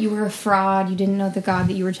realizing that you were a fraud, you didn't know the God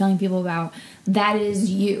that you were telling people about, that is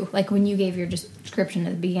you. Like when you gave your description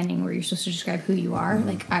at the beginning where you're supposed to describe who you are,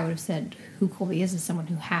 like I would have said who Colby is someone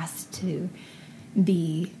who has to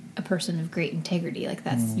be a person of great integrity. Like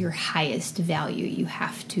that's your highest value. You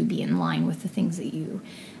have to be in line with the things that you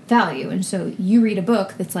value. And so you read a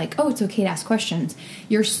book that's like, oh, it's okay to ask questions.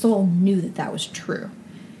 Your soul knew that that was true.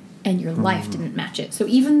 And your life didn't match it. So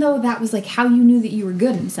even though that was like how you knew that you were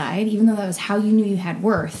good inside, even though that was how you knew you had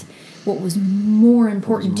worth, what was more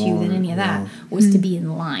important to you than any of that was to be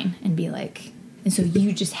in line and be like, and so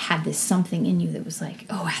you just had this something in you that was like,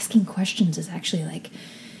 oh, asking questions is actually like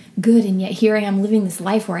good, and yet here I am living this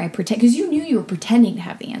life where I pretend, because you knew you were pretending to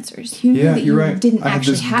have the answers. You knew that you didn't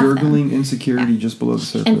actually have them. I had this gurgling insecurity just below the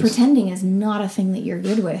surface. And pretending is not a thing that you're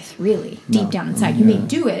good with, really, deep down inside. You may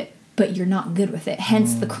do it, but you're not good with it.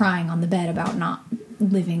 Hence the crying on the bed about not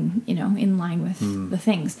living, in line with the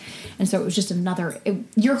things. And so it was just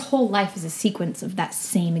your whole life is a sequence of that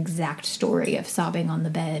same exact story of sobbing on the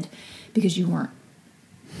bed because you weren't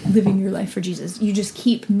living your life for Jesus. You just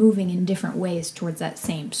keep moving in different ways towards that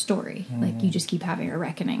same story. Like you just keep having a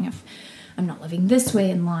reckoning of, I'm not living this way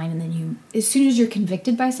in line. And then as soon as you're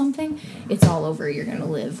convicted by something, it's all over. You're going to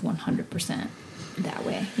live 100% that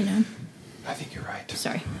way, I think you're right.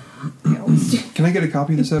 Sorry. Can I get a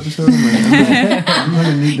copy of this episode? I'm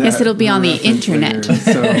gonna need that. Yes, it'll be on the reference internet. later,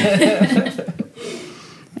 so.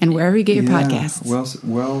 And wherever you get your podcasts.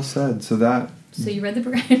 Well said. So you read the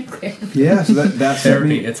book, Claire. Yeah, so that set Therapy,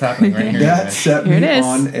 me, it's happening right here. that set Here it me is.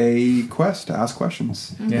 on a quest to ask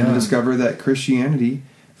questions and to discover that Christianity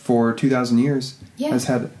for 2,000 years has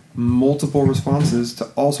had multiple responses to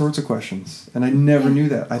all sorts of questions, and I never knew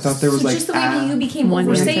that. I thought there was just the way that you became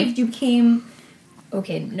one saved, you became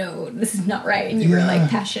okay. No, this is not right, and you were like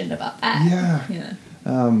passionate about that. Yeah.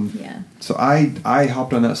 So I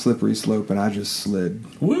hopped on that slippery slope and I just slid.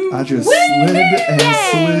 Woo! I just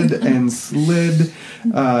slid and slid.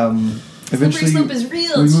 Eventually, Slippery slope is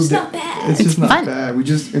real. It's just not bad. It's just not fun. bad. We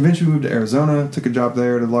just eventually moved to Arizona. Took a job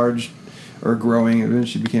there at a growing.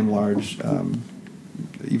 Eventually became large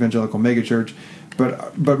evangelical megachurch.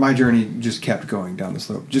 But my journey just kept going down the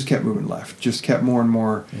slope. Just kept moving left. Just kept more and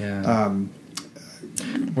more. Yeah.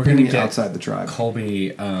 We're going to get outside the tribe.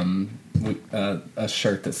 Colby a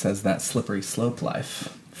shirt that says that slippery slope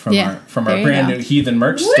life from Yeah, our there you brand go. new Heathen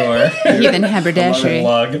merch store. Heathen haberdashery.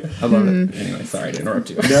 Lug. I love it. Anyway, sorry to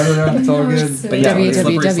interrupt you. No, it's all good. So But yeah, the www.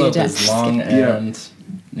 slippery slope is long and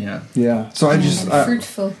Yeah. So I just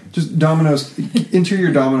fruitful. just dominoes,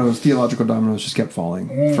 interior dominoes, theological dominoes just kept falling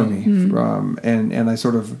for me, and I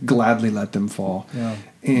sort of gladly let them fall. Yeah.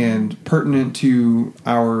 And pertinent to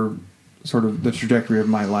our sort of the trajectory of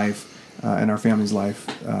my life and our family's life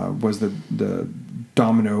was the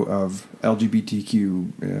domino of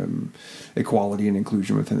LGBTQ equality and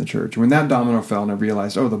inclusion within the church. When that domino fell, and I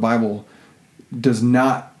realized, the Bible does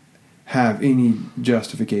not have any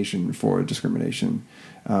justification for discrimination.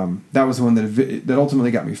 That was the one that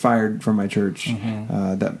ultimately got me fired from my church.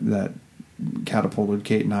 That catapulted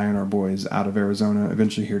Kate and I and our boys out of Arizona,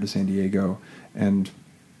 eventually here to San Diego, and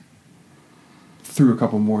through a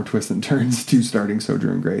couple more twists and turns to starting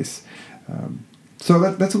Sojourn Grace. So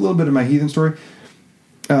that's a little bit of my heathen story.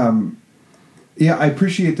 I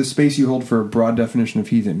appreciate the space you hold for a broad definition of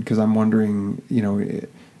heathen, because I'm wondering,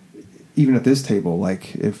 even at this table,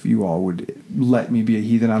 like if you all would let me be a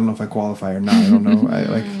heathen. I don't know if I qualify or not. I don't know. You do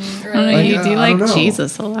I don't like know.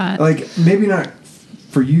 Jesus a lot. Like maybe not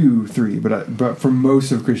for you three, but for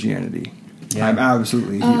most of Christianity, Yeah. I'm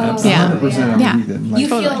absolutely heathen. Yeah. 100% I'm Yeah. a heathen. Like, You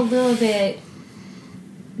Totally. feel a little bit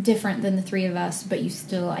different than the three of us, but you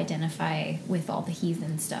still identify with all the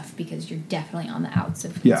heathen stuff because you're definitely on the outs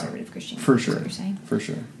of conservative Christianity. for Is sure, what you're saying. for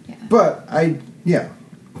sure. Yeah. But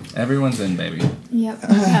Everyone's in, baby. Yep.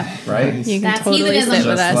 Right? You can That's totally heathenism. sit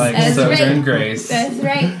with Just us. like That's Sojourn right. Grace. That's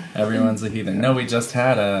right. Everyone's a heathen. No, we just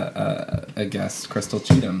had a guest, Crystal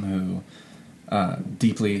Cheatham, who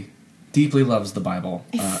deeply deeply loves the Bible.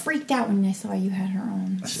 I freaked out when I saw you had her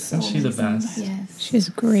on. Isn't she the best? Yes. She's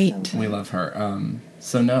great. So We love her.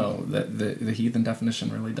 So no, the heathen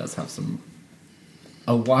definition really does have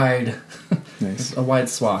a wide Nice. a wide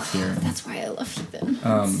swath here. that's why I love heathen.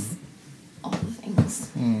 It's all the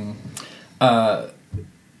things.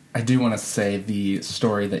 I do want to say the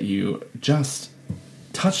story that you just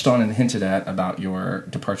touched on and hinted at about your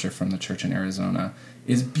departure from the church in Arizona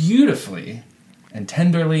is beautifully and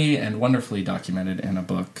tenderly and wonderfully documented in a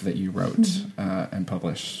book that you wrote and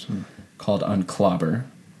published called Unclobber.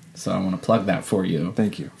 So I want to plug that for you.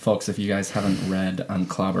 Thank you. Folks, if you guys haven't read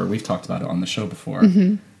Unclobber, we've talked about it on the show before.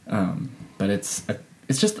 But it's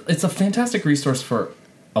a fantastic resource for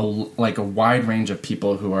a wide range of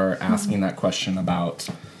people who are asking that question about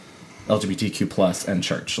LGBTQ plus and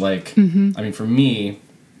church. Like, I mean, for me,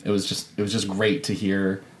 it was just great to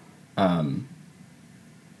hear a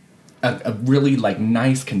really like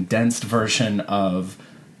nice condensed version of.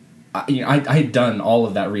 I had done all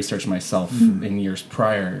of that research myself in years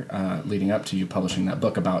prior, leading up to you publishing that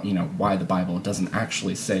book about why the Bible doesn't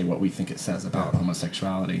actually say what we think it says about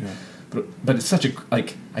homosexuality. Yeah. But it's such a I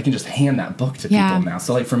can just hand that book to people now.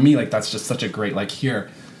 So like for me, like that's just such a great here.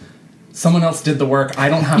 Someone else did the work. I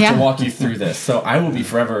don't have to walk you through this. So I will be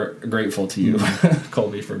forever grateful to you,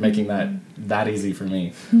 Colby, for making that easy for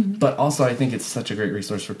me. But also I think it's such a great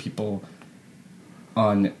resource for people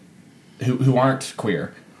who aren't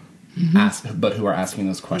queer, but who are asking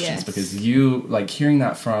those questions. Because you, hearing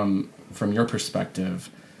that from your perspective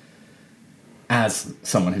as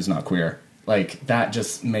someone who's not queer, that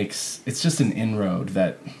just makes, it's just an inroad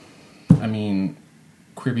that, I mean,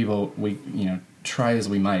 queer people, we, try as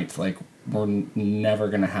we might, we're never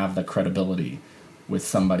going to have the credibility with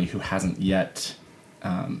somebody who hasn't yet,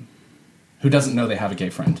 who doesn't know they have a gay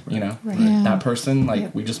friend, Right. Yeah. That person,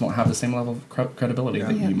 we just won't have the same level of credibility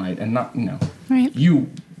that you might, and not, Right. You,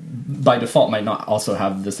 by default, might not also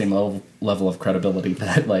have the same level of credibility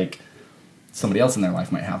that, somebody else in their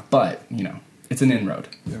life might have, but, it's an inroad.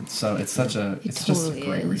 Yeah. So it's just a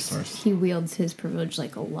great resource. He wields his privilege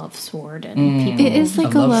like a love sword, and people, it is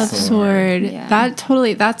like a love sword. Yeah.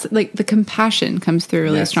 That's the compassion comes through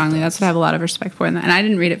really strongly. That's what I have a lot of respect for. And I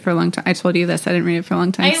didn't read it for a long time. I told you this. I didn't read it for a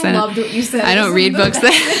long time. I loved what you said. I don't read books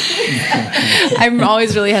that I'm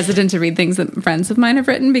always really hesitant to read things that friends of mine have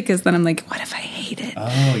written, because then I'm like, what if I hate it?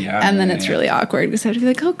 Oh yeah. And then it's really awkward because I have to be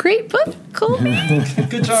like, oh, great book, Colby.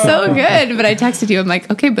 Good job. So good. But I texted you. I'm like,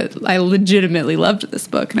 okay, but I legitimately loved this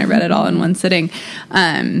book, and I read it all in one sitting.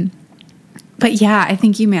 But yeah, I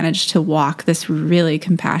think you managed to walk this really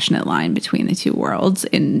compassionate line between the two worlds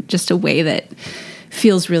in just a way that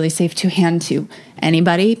feels really safe to hand to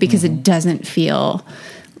anybody, because it doesn't feel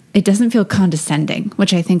condescending,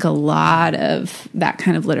 which I think a lot of that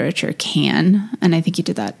kind of literature can. And I think you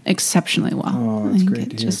did that exceptionally well. Oh, that's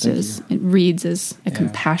great to hear. It reads as a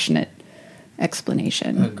compassionate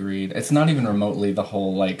explanation. Agreed. It's not even remotely the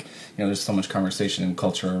whole, there's so much conversation and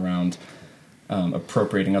culture around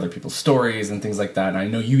appropriating other people's stories and things like that. And I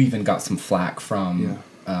know you even got some flack from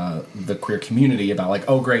the queer community about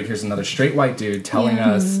oh great, here's another straight white dude telling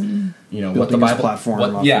us, what the Bible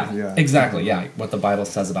platform. Exactly. Yeah. What the Bible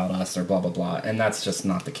says about us, or blah, blah, blah. And that's just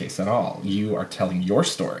not the case at all. You are telling your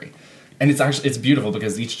story. And it's beautiful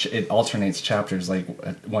because it alternates chapters.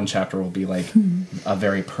 One chapter will be a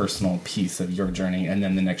very personal piece of your journey, and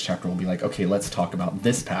then the next chapter will be okay, let's talk about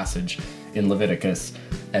this passage in Leviticus,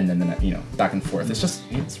 and then back and forth.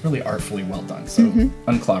 It's really artfully well done. So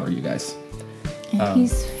unclobber, you guys. And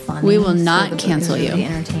he's funny. We will not cancel you. Really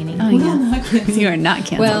entertaining. Oh yeah, you are not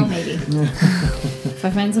canceled. Well, maybe if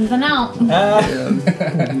I find something out.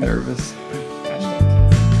 I'm nervous.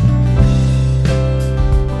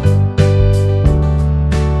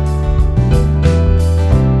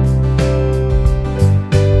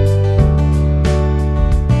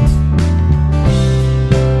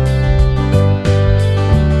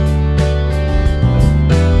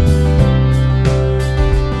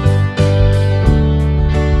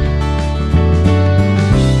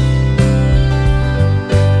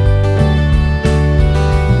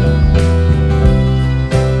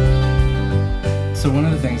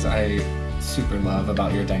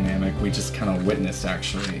 About your dynamic, we just kind of witnessed,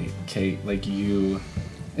 actually, Kate, you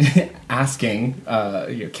asking,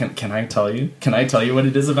 can I tell you what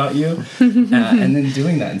it is about you, and then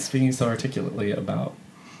doing that and speaking so articulately about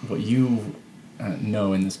what you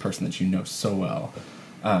know in this person that you know so well,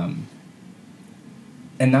 and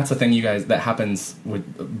that's the thing, you guys, that happens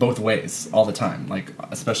with both ways all the time,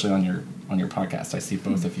 especially on your podcast. I see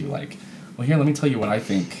both of you well, here, let me tell you what I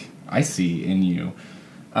think I see in you.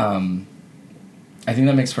 I think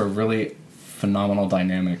that makes for a really phenomenal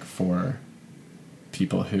dynamic for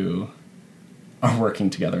people who are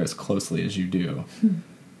working together as closely as you do.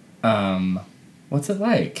 What's it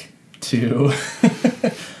like to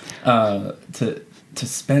to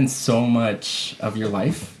spend so much of your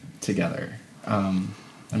life together? I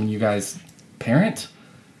mean, you guys parent,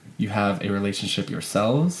 you have a relationship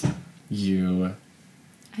yourselves,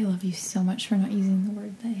 I love you so much for not using the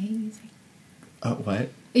word that I hate using. Oh, what?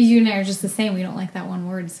 You and I are just the same. We don't like that one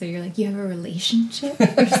word. So you're like, you have a relationship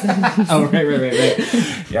or something. Oh, right.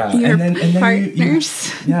 Yeah. Your and then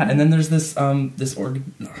partners. Yeah, and then there's this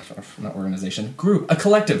not organization, group, a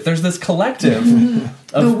collective. There's this collective.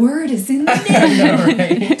 The word is in the name. I know,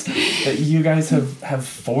 right? That you guys have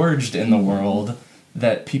forged in the world,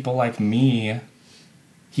 that people like me,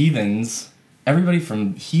 heathens, everybody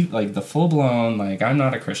from like the full blown, like I'm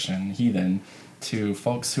not a Christian, heathen, to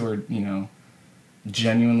folks who are,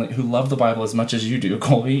 genuinely, who love the Bible as much as you do,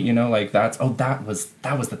 Colby, like that was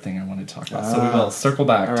the thing I wanted to talk about. So we will circle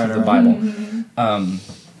back to the Bible.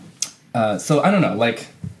 So I don't know, like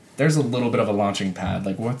there's a little bit of a launching pad.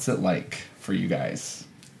 Like, what's it like for you guys?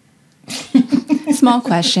 Small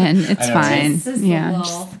question. It's fine. Just Yeah.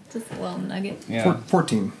 just a little nugget. Yeah.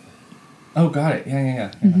 14. Oh, got it.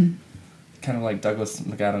 Yeah. Mm-hmm. Kind of like Douglas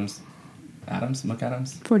McAdams.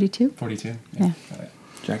 McAdams? 42. 42. Yeah. Got it.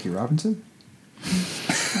 Jackie Robinson?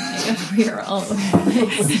 We are all over the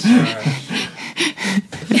place.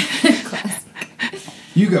 Classic.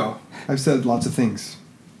 You go. I've said lots of things.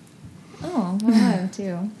 Oh, I have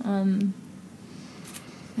too. I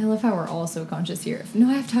love how we're all so conscious here. No,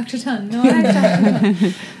 I've talked a ton.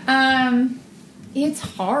 It's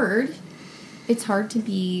hard. It's hard to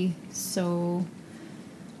be so,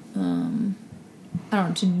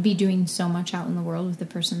 to be doing so much out in the world with the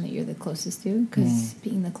person that you're the closest to. Because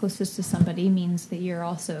being the closest to somebody means that you're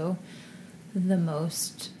also you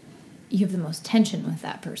have the most tension with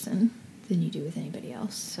that person than you do with anybody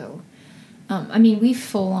else. So, we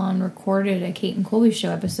full on recorded a Kate and Colby Show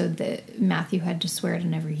episode that Matthew had to swear to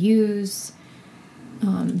never use.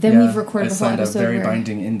 We've recorded I a whole signed episode a very where,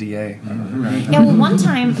 binding NDA. yeah, well, one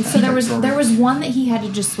time, so there was one that he had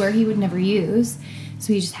to just swear he would never use.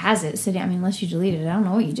 So he just has it sitting. Unless you delete it, I don't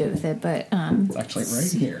know what you did with it, but It's actually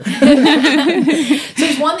right here. So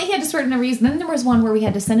there's one that he had to swear to never use. And then there was one where we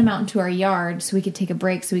had to send him out into our yard so we could take a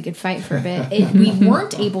break, so we could fight for a bit. We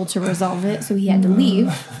weren't able to resolve it, so he had to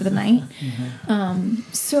leave for the night.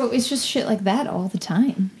 So it's just shit like that all the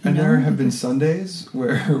time. And there have been Sundays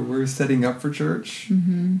where we're setting up for church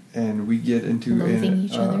and we get into Loathing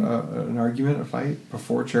each other. an argument, a fight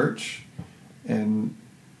before church, and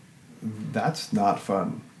that's not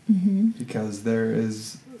fun because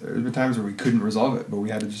there's been times where we couldn't resolve it, but we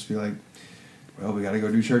had to just be like, well, we got to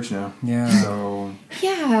go do church now. Yeah. So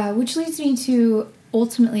Yeah, which leads me to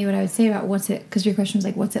ultimately what I would say about because your question was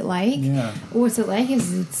like, what's it like? Yeah. What's it like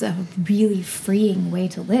is it's a really freeing way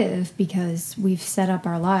to live because we've set up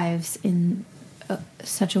our lives in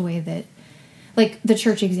such a way that, like, the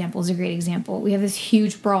church example is a great example. We have this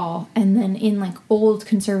huge brawl, and then in, like, old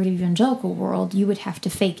conservative evangelical world, you would have to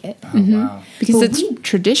fake it. Oh, wow. Because But it's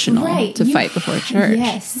traditional to you- fight before church.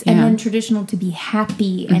 Yes, and then traditional to be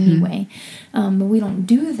happy anyway. But we don't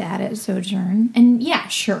do that at Sojourn. And yeah,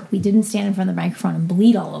 sure, we didn't stand in front of the microphone and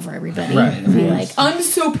bleed all over everybody. Right, And be of like, I'm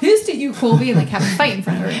so pissed at you, Colby, and like have a fight in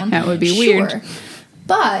front of everyone. That would be Sure. weird.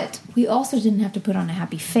 But we also didn't have to put on a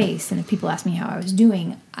happy face. And if people asked me how I was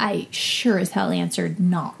doing, I sure as hell answered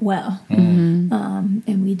not well. And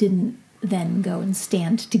we didn't then go and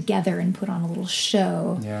stand together and put on a little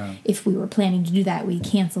show. Yeah. If we were planning to do that, we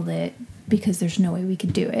canceled it because there's no way we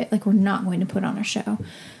could do it. Like, we're not going to put on a show.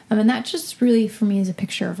 And that just really, for me, is a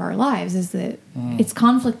picture of our lives, is that it's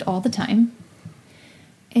conflict all the time.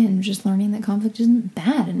 And just learning that conflict isn't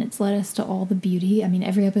bad, and it's led us to all the beauty.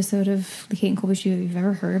 Every episode of the Kate and Colby Show you've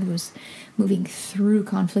ever heard was moving through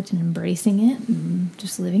conflict and embracing it and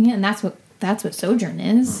just living it. And that's what Sojourn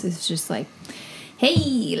is. It's just like,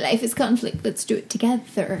 hey, life is conflict. Let's do it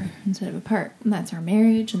together instead of apart. And that's our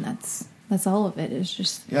marriage, and that's all of it. Is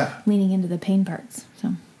just leaning into the pain parts.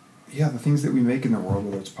 So. yeah, the things that we make in the world,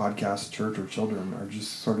 whether it's podcast, church, or children, are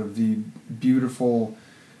just sort of the beautiful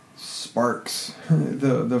sparks,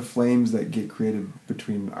 the flames that get created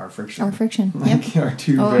between our friction. Like, yep. our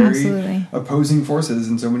two very opposing forces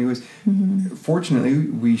in so many ways. Fortunately,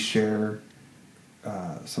 we share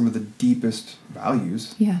some of the deepest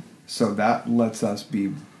values. Yeah. So that lets us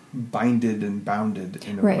be binded and bounded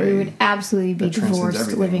in a way. Right, we would absolutely be that transcends divorced,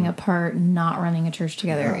 everything. living apart, not running a church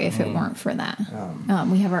together if it weren't for that.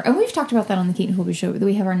 We have and we've talked about that on the Kate and Colby Show.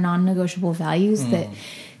 We have our non-negotiable values that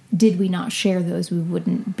did we not share those, we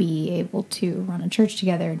wouldn't be able to run a church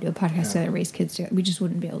together, do a podcast together, raise kids together. We just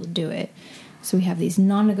wouldn't be able to do it. So we have these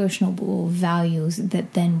non-negotiable values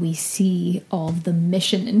that then we see all of the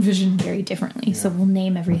mission and vision very differently. So we'll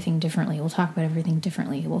name everything differently. We'll talk about everything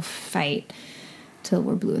differently. We'll fight till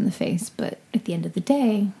we're blue in the face. But at the end of the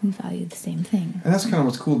day, we value the same thing. And that's kind of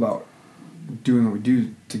what's cool about doing what we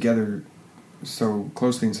do together so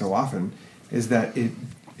closely and so often, is that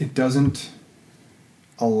it doesn't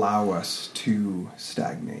allow us to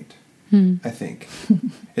stagnate. I think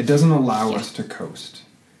it doesn't allow us to coast.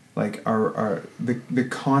 Like the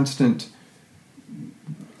constant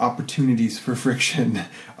opportunities for friction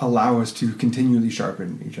allow us to continually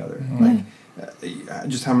sharpen each other. Like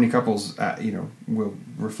just how many couples will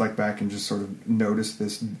reflect back and just sort of notice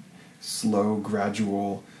this slow,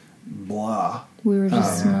 gradual blah. We were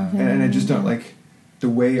just and I just don't like the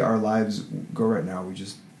way our lives go right now.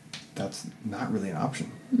 That's not really an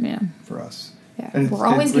option for us. Yeah. And We're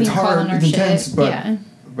always getting called on our it's intense, shit.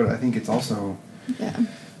 but I think it's also,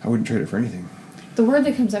 I wouldn't trade it for anything. The word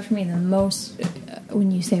that comes up for me the most when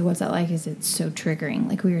you say what's that like is it's so triggering.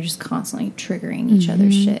 Like we were just constantly triggering each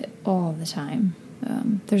other's shit all the time.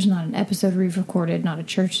 There's not an episode we've recorded, not a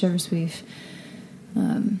church service we've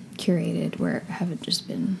curated where I haven't just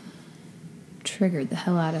been triggered the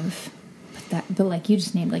hell out of. But like you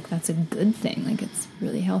just named, like that's a good thing. Like it's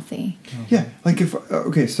really healthy. Yeah, like if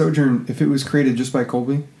Sojourn, if it was created just by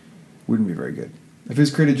Colby, wouldn't be very good. If it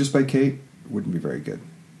was created just by Kate, wouldn't be very good.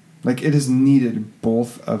 Like it has needed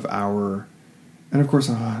both of our, and of course,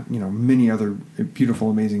 many other beautiful,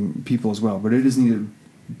 amazing people as well. But it has needed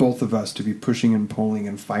both of us to be pushing and pulling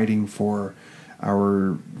and fighting for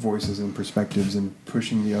our voices and perspectives and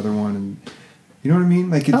pushing the other one, and you know what I mean?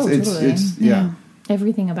 Like it's yeah.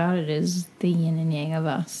 Everything about it is the yin and yang of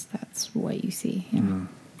us. That's what you see,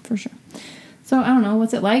 for sure. So I don't know,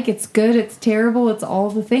 what's it like? It's good, it's terrible, it's all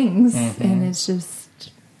the things, and it's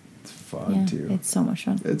just fun too. It's so much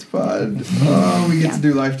fun. It's fun. Oh, we get to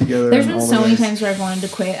do life together. There's been so many times where I've wanted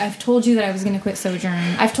to quit. I've told you that I was going to quit Sojourn.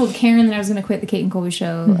 I've told Karen that I was going to quit the Kate and Colby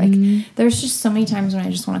show. Like, there's just so many times when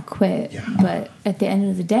I just want to quit. Yeah. But at the end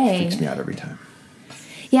of the day, freaks me out every time.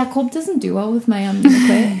 Yeah, Colb doesn't do well with my quit.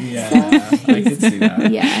 I can see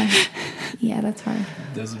that. Yeah, that's hard.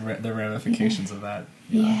 The ramifications of that.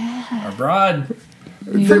 Yeah. Are broad.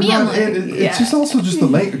 For me, I'm like, it's just also just the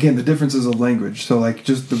again the differences of language. So like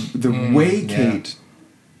just the way Kate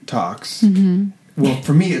talks. Well,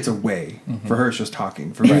 for me it's a way. For her it's just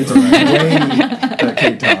talking. For me it's a way that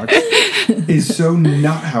Kate talks is so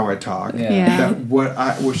not how I talk. That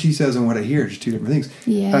what she says and what I hear are just two different things.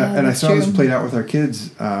 Yeah, and I saw this played out with our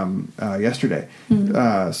kids yesterday.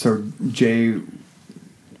 So Jay,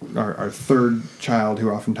 our third child, who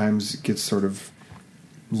oftentimes gets sort of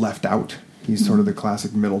left out. He's sort of the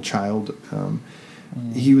classic middle child.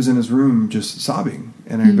 He was in his room just sobbing,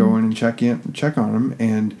 and I go in and check on him,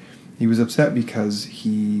 and he was upset because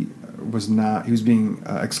he was being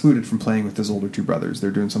excluded from playing with his older two brothers. They're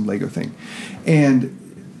doing some Lego thing, and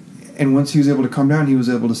once he was able to calm down, he was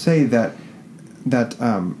able to say that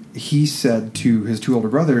he said to his two older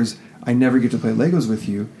brothers, "I never get to play Legos with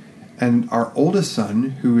you," and our oldest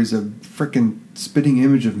son, who is a frickin' spitting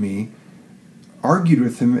image of me, argued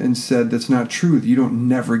with him and said that's not true. You don't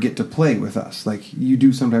never get to play with us. Like you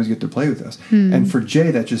do sometimes get to play with us. And for Jay,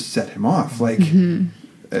 that just set him off. Like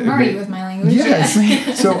argue with my language. Yes.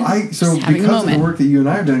 So because of the work that you and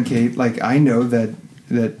I have done, Kate, like I know that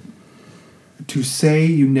to say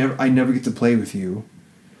I never get to play with you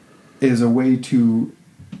is a way to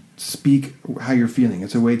speak how you're feeling.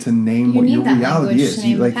 It's a way to name what your reality is.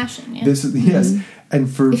 You like passion, this is yes. And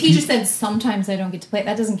if he just said sometimes I don't get to play,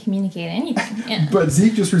 that doesn't communicate anything. Yeah. But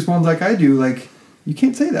Zeke just responds like I do, like you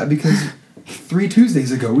can't say that because 3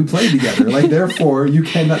 Tuesdays ago we played together. Like therefore you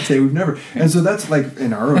cannot say we've never. And so that's like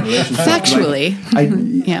in our own relationship.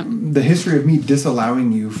 Factually, the history of me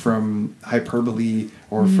disallowing you from hyperbole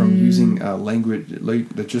or from using language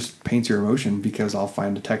that just paints your emotion because I'll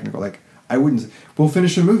find a technical like I wouldn't. We'll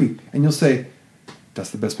finish a movie and you'll say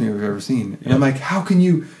that's the best movie I've ever seen. And I'm like, how can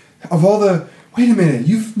you of all the wait a minute,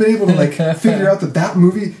 you've been able to like figure out that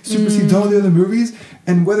movie supersedes all the other movies,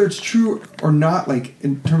 and whether it's true or not, like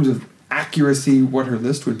in terms of accuracy, what her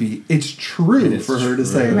list would be, it's true for her to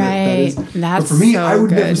say that is. That's but for me, so I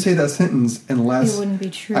would good. Never say that sentence unless it wouldn't be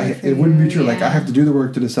true. It wouldn't be true. Like I have to do the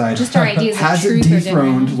work to decide. Just our ideas has of it truth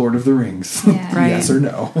dethroned Lord of the Rings? Yeah. Yes or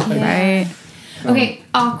no? Right. Okay,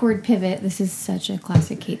 awkward pivot. This is such a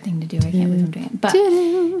classic Kate thing to do. I can't believe I'm doing it. But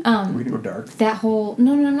we're gonna go dark. That whole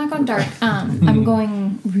no, I'm not going dark. I'm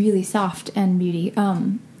going really soft and beauty.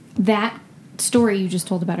 That story you just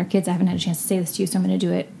told about our kids, I haven't had a chance to say this to you, so I'm going to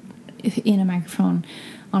do it in a microphone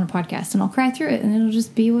on a podcast, and I'll cry through it, and it'll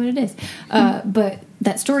just be what it is. But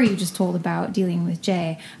that story you just told about dealing with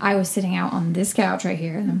Jay, I was sitting out on this couch right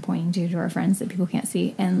here, and I'm pointing to our friends that people can't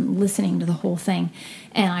see, and listening to the whole thing,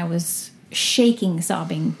 and I was shaking,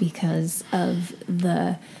 sobbing because of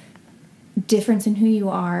the difference in who you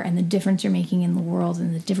are and the difference you're making in the world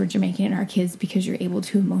and the difference you're making in our kids because you're able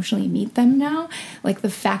to emotionally meet them now. Like the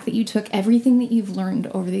fact that you took everything that you've learned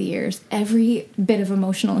over the years, every bit of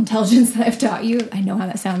emotional intelligence that I've taught you, I know how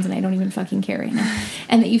that sounds and I don't even fucking care right now,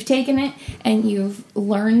 and that you've taken it and you've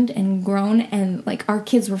learned and grown, and like our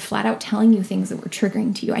kids were flat out telling you things that were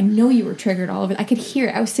triggering to you. I know you were triggered all over. I could hear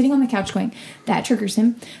it. I was sitting on the couch going, that triggers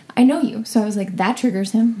him. I know you. So I was like, that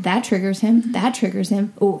triggers him, that triggers him, that triggers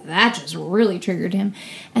him. Oh, that just really triggered him.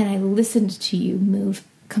 And I listened to you move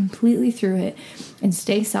completely through it and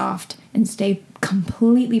stay soft and stay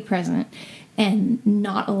completely present and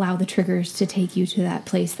not allow the triggers to take you to that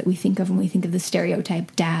place that we think of when we think of the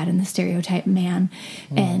stereotype dad and the stereotype man.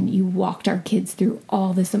 And you walked our kids through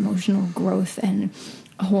all this emotional growth and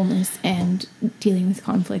wholeness and dealing with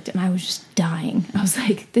conflict, and I was just dying. I was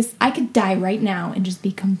like, I could die right now and just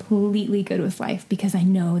be completely good with life, because I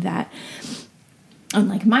know that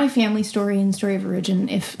unlike my family story and story of origin,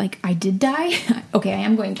 if like I did die, okay, I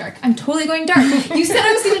am going dark. I'm totally going dark. You said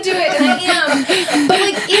I was going to do it, and I am. But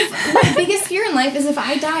like, if my biggest fear in life is if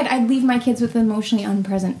I died, I'd leave my kids with an emotionally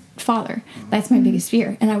unpresent father. That's my biggest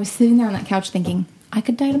fear. And I was sitting there on that couch thinking, I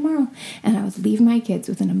could die tomorrow, and I would leave my kids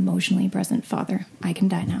with an emotionally present father. I can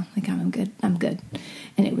die now. Like, I'm good. I'm good.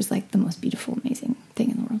 And it was like the most beautiful, amazing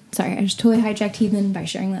thing in the world. Sorry, I just totally hijacked Heathen by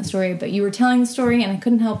sharing that story, but you were telling the story, and I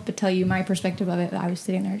couldn't help but tell you my perspective of it. I was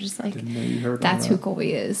sitting there just like, Didn't know you heard that's all who that.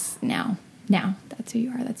 Colby is now. Now, that's who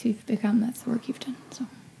you are. That's who you've become. That's the work you've done. So,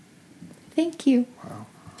 thank you. Wow.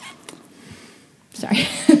 Sorry.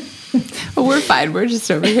 Oh, we're fine. We're just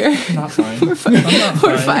over here. Not fine. We're fine.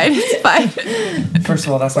 We're fine. It's fine. First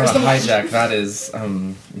of all, that's not a hijack. That is, I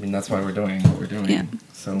mean, that's why we're doing what we're doing. Yeah.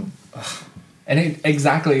 So, and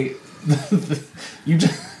exactly, you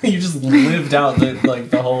just lived out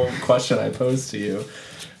the whole question I posed to you,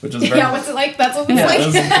 which was very, Yeah, what's it like? That's what it's yeah, like.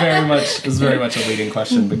 it was very much a leading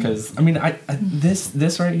question, because I mean,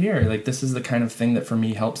 this right here, like, this is the kind of thing that for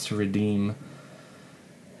me helps to redeem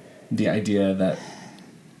the idea that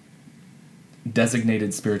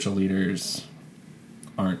designated spiritual leaders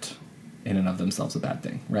aren't in and of themselves a bad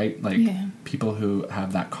thing, right? Like, Yeah. people who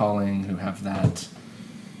have that calling, who have that,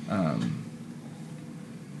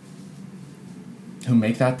 who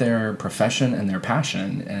make that their profession and their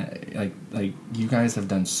passion, like you guys have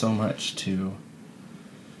done so much to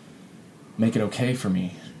make it okay for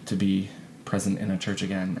me to be present in a church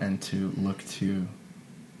again, and to look to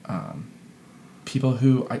people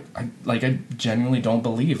who I genuinely don't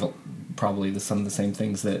believe probably some of the same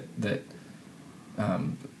things that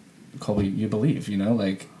Colby, you believe, you know,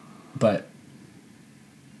 like, but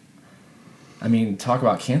I mean, talk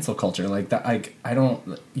about cancel culture, like that. Like, I don't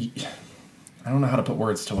know how to put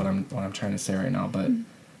words to what I'm trying to say right now, but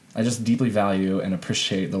I just deeply value and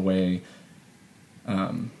appreciate the way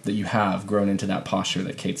that you have grown into that posture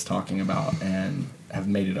that Kate's talking about, and have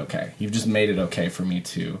made it okay. You've just made it okay for me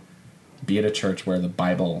to be at a church where the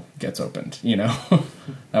Bible gets opened, you know?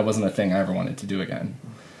 That wasn't a thing I ever wanted to do again.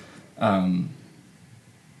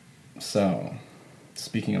 So,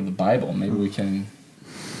 speaking of the Bible, maybe we can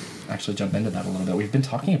actually jump into that a little bit. We've been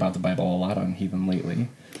talking about the Bible a lot on Heathen lately.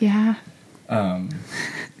 Yeah.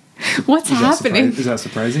 What's happening? Is that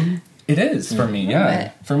surprising? It is for me, yeah.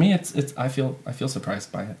 bit. For me, it's. I feel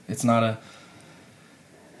surprised by it. It's not a.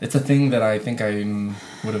 It's a thing that I think I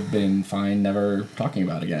would have been fine never talking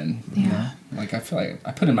about again. You know? Like, I feel like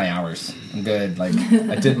I put in my hours. I'm good. Like,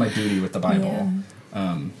 I did my duty with the Bible.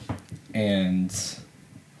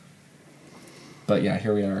 But yeah,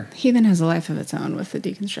 here we are. Heathen has a life of its own with the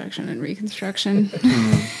deconstruction and reconstruction.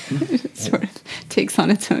 It sort of takes on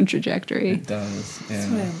its own trajectory. It does. Yeah.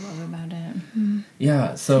 That's what I love about it.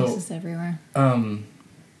 Yeah. So. Takes us everywhere.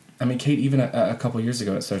 I mean, Kate, even a couple years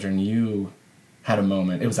ago at Sojourn, you had a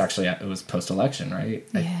moment. It was actually, it was post-election, right?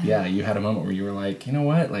 Yeah. You had a moment where you were like, you know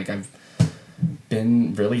what? Like, I've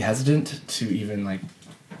been really hesitant to even, like,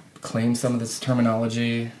 claim some of this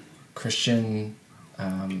terminology, Christian,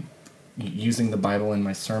 using the Bible in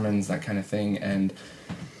my sermons, that kind of thing. And,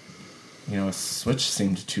 you know, a switch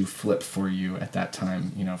seemed to flip for you at that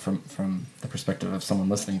time, you know, from the perspective of someone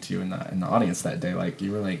listening to you in the audience that day. Like,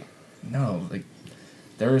 you were like, no, like,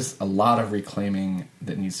 there's a lot of reclaiming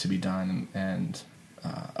that needs to be done, and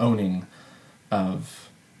owning of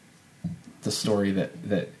the story that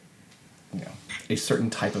you know, a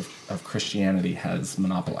certain type of Christianity has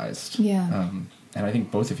monopolized. Yeah. I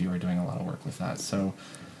think both of you are doing a lot of work with that. So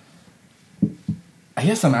I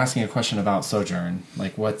guess I'm asking a question about Sojourn.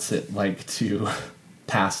 Like, what's it like to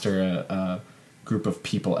pastor a group of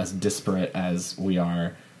people as disparate as we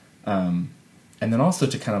are? And then also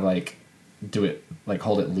to kind of like do it, like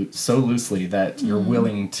hold it so loosely that you're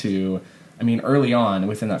willing to, I mean, early on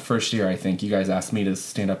within that first year, I think you guys asked me to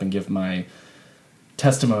stand up and give my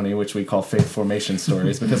testimony, which we call faith formation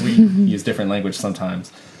stories because we use different language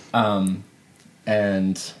sometimes.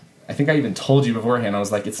 And I think I even told you beforehand, I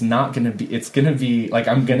was like, it's going to be like,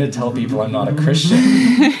 I'm going to tell people I'm not a Christian.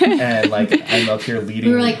 And like, I'm up here leading.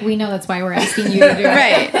 We were like, we know that's why we're asking you to do it.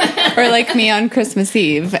 Right. Or like me on Christmas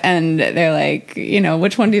Eve, and they're like,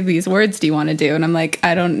 which one of these words do you want to do? And I'm like,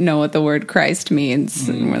 I don't know what the word Christ means.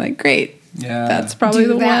 And we're like, great. Yeah. That's probably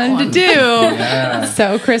the one to do. Yeah.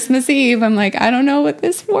 So Christmas Eve, I'm like, I don't know what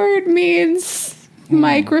this word means.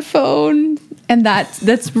 Microphone. And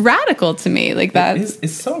that's radical to me. Like that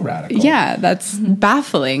it's so radical. Yeah, that's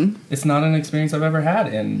baffling. It's not an experience I've ever had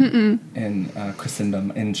in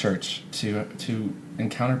Christendom, in church, to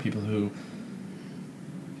encounter people who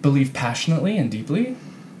believe passionately and deeply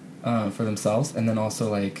for themselves, and then also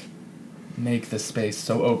like make the space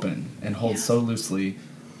so open and hold so loosely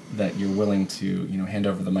that you're willing to hand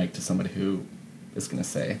over the mic to somebody who is going to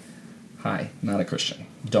say, "Hi, not a Christian,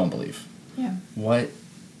 don't believe." Yeah.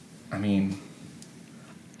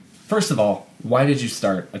 First of all, why did you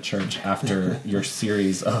start a church after your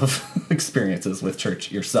series of experiences with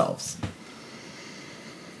church yourselves?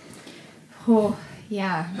 Oh,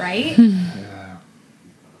 yeah, right?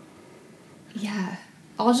 Yeah.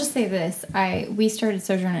 I'll just say this. We started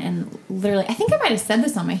Sojourn, and literally, I think I might have said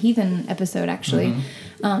this on my Heathen episode, actually.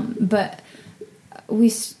 But we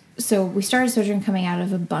started Sojourn coming out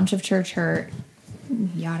of a bunch of church hurt,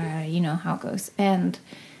 yada, yada, you know how it goes. And,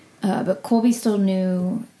 but Colby still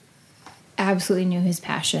absolutely knew his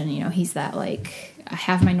passion. He's that, like, I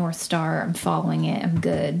have my North Star, I'm following it, I'm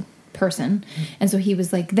good person. And so he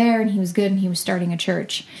was like there, and he was good, and he was starting a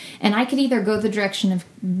church. And I could either go the direction of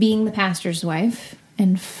being the pastor's wife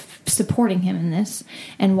and supporting him in this,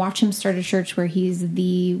 and watch him start a church where he's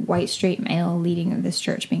the white straight male leading of this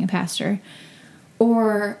church, being a pastor,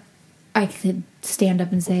 or I could stand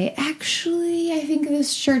up and say, actually, I think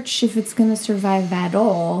this church, if it's going to survive at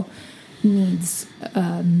all, needs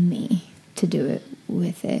me to do it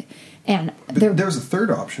with it. And there was a third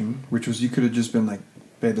option, which was you could have just been like,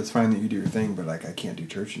 babe, that's fine that you do your thing, but like I can't do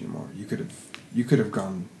church anymore. You could have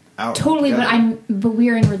gone out. Totally, together. but we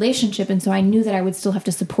were in a relationship, and so I knew that I would still have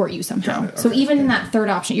to support you somehow. Okay. So even in that third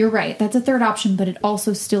option, you're right, that's a third option, but it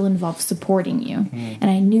also still involves supporting you. And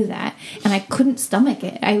I knew that, and I couldn't stomach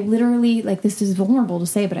it. I literally, like, this is vulnerable to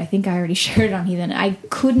say, but I think I already shared it on Heathen. I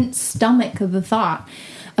couldn't stomach the thought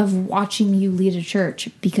of watching you lead a church,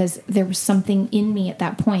 because there was something in me at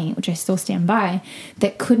that point, which I still stand by,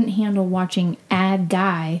 that couldn't handle watching a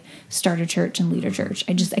guy start a church and lead a church.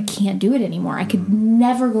 I can't do it anymore. I could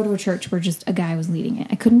never go to a church where just a guy was leading it.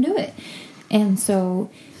 I couldn't do it. And so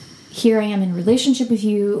here I am in relationship with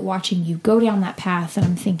you, watching you go down that path, and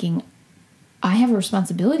I'm thinking, I have a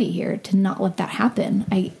responsibility here to not let that happen.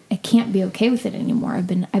 I can't be okay with it anymore. I've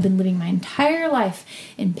been living my entire life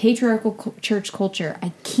in patriarchal church culture.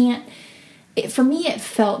 I can't. For me, it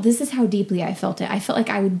felt. This is how deeply I felt it. I felt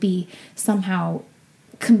like I would be somehow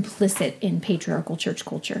complicit in patriarchal church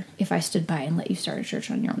culture if I stood by and let you start a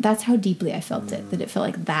church on your own. That's how deeply I felt it. That it felt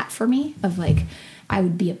like that for me, of like I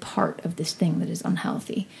would be a part of this thing that is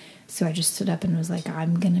unhealthy. So I just stood up and was like,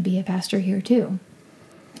 I'm going to be a pastor here too.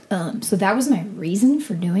 So that was my reason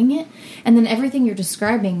for doing it. And then everything you're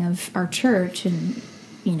describing of our church and,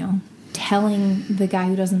 telling the guy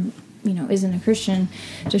who doesn't, isn't a Christian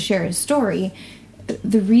to share his story,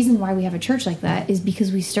 the reason why we have a church like that is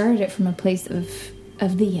because we started it from a place of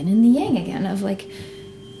the yin and the yang again, of like,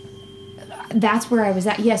 that's where I was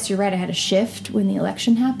at. Yes, you're right. I had a shift when the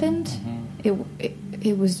election happened.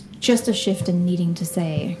 It was just a shift in needing to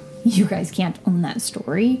say, you guys can't own that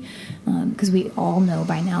story, because we all know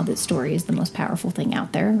by now that story is the most powerful thing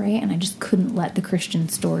out there, right? And I just couldn't let the Christian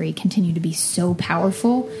story continue to be so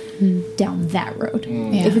powerful down that road.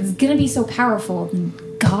 Yeah. If it's going to be so powerful, then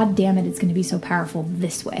God damn it, it's going to be so powerful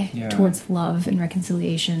this way, towards love and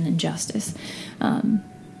reconciliation and justice.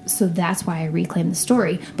 So that's why I reclaimed the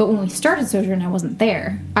story. But when we started Sojourn, I wasn't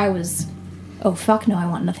there. I was, oh, fuck no, I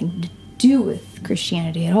want nothing to do with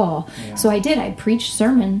Christianity at all. Yeah. So I preached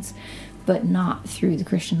sermons, but not through the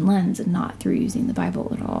Christian lens and not through using the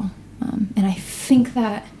Bible at all. And I think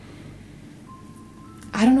that,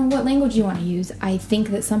 I don't know what language you want to use. I think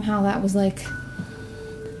that somehow that was like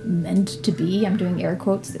meant to be. I'm doing air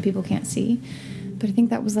quotes that people can't see, but I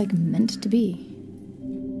think that was like meant to be.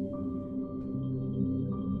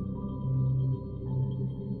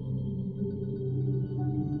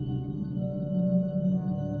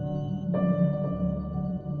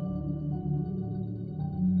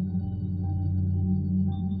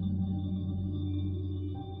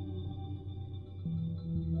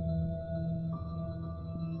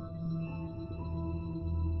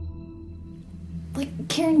 like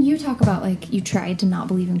Karen, you talk about like you tried to not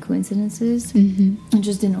believe in coincidences. It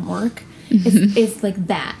just didn't work. It's like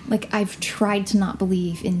that. Like I've tried to not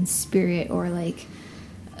believe in spirit or like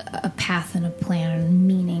a path and a plan and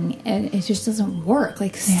meaning, and it just doesn't work.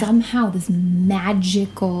 Like somehow this magic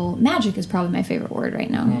is probably my favorite word right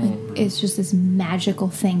now. Like, it's just this magical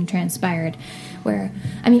thing transpired where,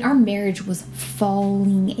 I mean, our marriage was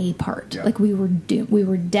falling apart. Like we were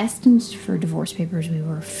destined for divorce papers. We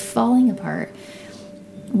were falling apart.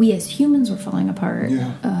 We as humans were falling apart.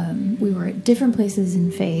 We were at different places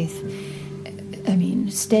in faith. I mean,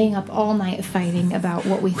 staying up all night fighting about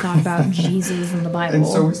what we thought about Jesus and the Bible. And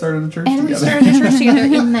so we started a church together. And we started a church together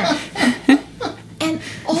in that. And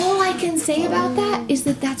all I can say about that is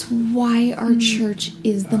that that's why our church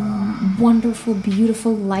is the wonderful,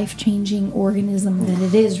 beautiful, life-changing organism that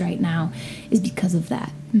it is right now, is because of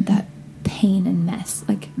that. That pain and mess.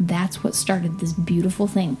 Like, that's what started this beautiful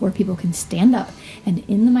thing where people can stand up and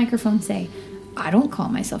in the microphone say, I don't call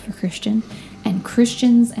myself a Christian, and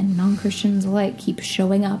Christians and non-Christians alike keep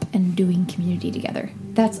showing up and doing community together.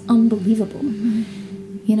 That's unbelievable.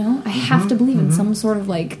 You know, I have to believe in some sort of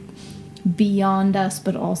like beyond us,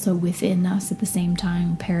 but also within us at the same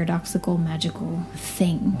time, paradoxical, magical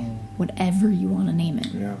thing, whatever you want to name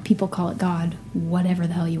it. People call it God, whatever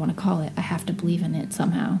the hell you want to call it. I have to believe in it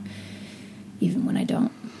somehow, even when I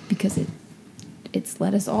don't, because it's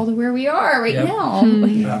led us all to where we are right now.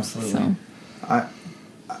 Like, Absolutely. So.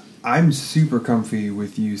 I'm super comfy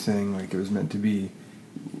with you saying like it was meant to be,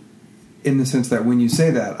 in the sense that when you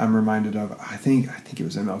say that, I'm reminded of I think it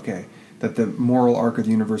was MLK, that the moral arc of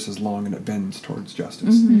the universe is long and it bends towards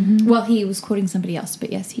justice. Well, he was quoting somebody else,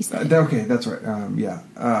 but yes, he said it. Okay, that's right.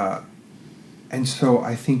 And so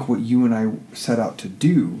I think what you and I set out to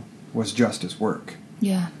do was justice work.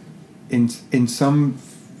 Yeah. In some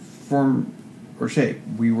form or shape,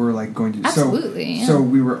 we were like going to. Absolutely. So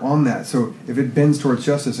we were on that. So if it bends towards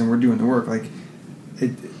justice and we're doing the work, like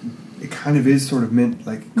it kind of is sort of meant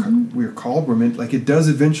like we're meant like it does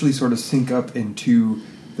eventually sort of sync up into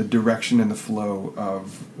the direction and the flow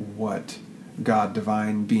of what God,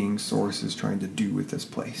 divine being, source is trying to do with this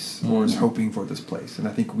place or is hoping for this place. And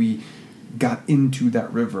I think we got into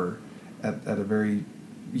that river at a very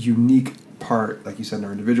unique part, like you said, in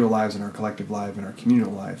our individual lives, in our collective life, in our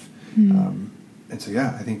communal life. And so,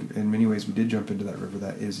 yeah, I think in many ways we did jump into that river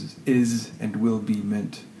that is and will be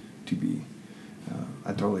meant to be.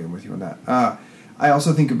 I totally am with you on that. I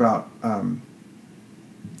also think about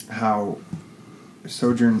how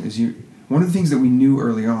Sojourn is one of the things that we knew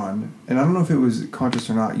early on, and I don't know if it was conscious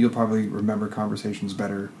or not. You'll probably remember conversations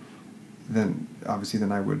better than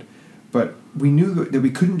I would. But we knew that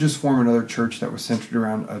we couldn't just form another church that was centered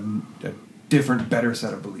around a different, better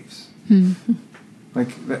set of beliefs.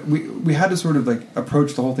 Like that we had to sort of like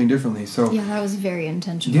approach the whole thing differently. So yeah, that was very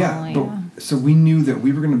intentional. So we knew that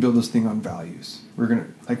we were going to build this thing on values.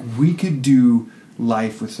 We could do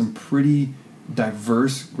life with some pretty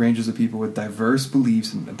diverse ranges of people with diverse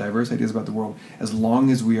beliefs and diverse ideas about the world, as long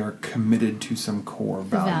as we are committed to some core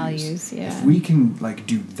values. If we can like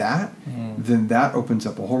do that, then that opens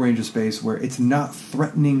up a whole range of space where it's not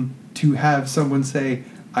threatening to have someone say,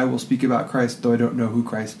 I will speak about Christ, though I don't know who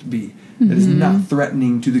Christ be. It is not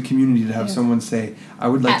threatening to the community to have someone say, I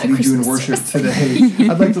would like to lead you in worship today.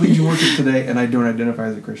 I'd like to lead you in worship today, and I don't identify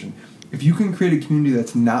as a Christian. If you can create a community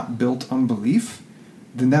that's not built on belief,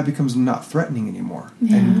 then that becomes not threatening anymore.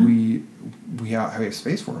 And we have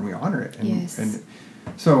space for it, and we honor it. And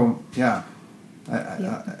so, yeah,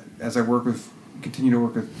 as I continue to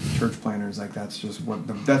work with church planners, like that's just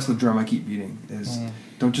that's the drum I keep beating is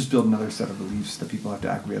don't just build another set of beliefs that people have to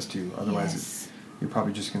acquiesce to. Otherwise, you're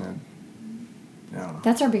probably just going to, I don't know.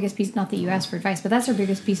 That's our biggest piece, not that you asked for advice, but that's our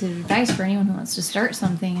biggest piece of advice for anyone who wants to start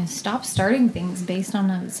something is stop starting things based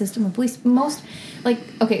on a system of beliefs.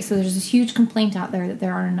 So there's this huge complaint out there that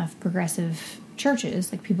there aren't enough progressive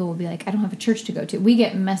churches. Like people will be like, I don't have a church to go to. We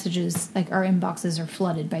get messages, like our inboxes are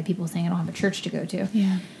flooded by people saying I don't have a church to go to.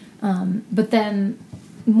 Yeah. But then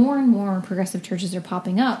more and more progressive churches are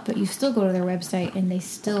popping up, but you still go to their website and they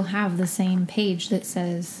still have the same page that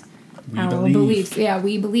says our beliefs. Yeah,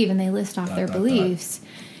 we believe, and they list off their beliefs.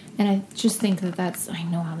 And I just think that's, I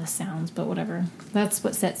know how this sounds, but whatever. That's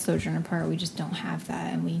what sets Sojourn apart. We just don't have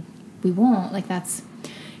that, and we won't. Like that's,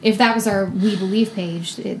 if that was our We Believe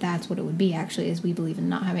page, that's what it would be actually, is We Believe in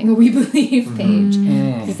not having a We Believe page.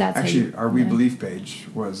 Because that's actually our We Believe page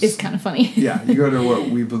was... It's kind of funny. Yeah, you go to what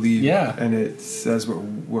we believe, and it says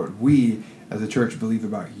what we as a church believe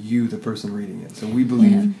about you, the person reading it. So we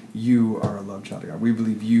believe you are a love child of God. We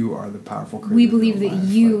believe you are the powerful creator. We of your believe that life.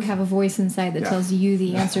 you Like, have a voice inside that Yeah. tells you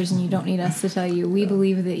the answers and you don't need us to tell you. We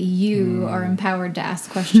believe that you are empowered to ask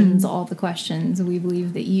questions, all the questions. We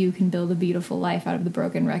believe that you can build a beautiful life out of the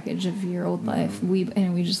broken wreckage of your old life. We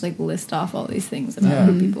just like list off all these things about Yeah.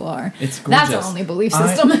 who people are. It's gorgeous. That's our only belief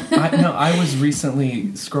system. I was recently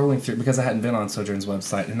scrolling through because I hadn't been on Sojourn's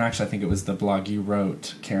website, and actually I think it was the blog you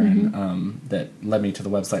wrote, Karen, that led me to the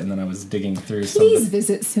website, and then I was digging through some Please of the...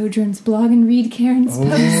 visit Sojourn's blog and read Karen's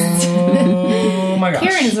posts. Oh my gosh.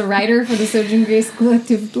 Karen is a writer for the Sojourn Grace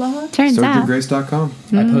Collective blog. Turns out. SojournGrace.com.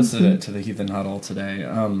 I posted it to the Heathen Huddle today.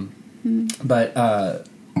 But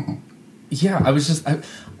yeah, I was just...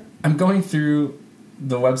 I'm going through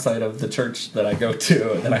the website of the church that I go to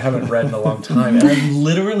that I haven't read in a long time, and I'm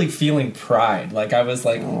literally feeling pride. Like, I was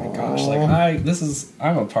like, oh my gosh, like,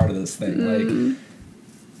 I'm a part of this thing. Like,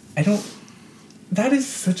 I don't... That is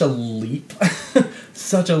such a leap.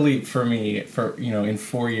 Such a leap for me, for, in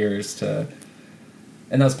 4 years to...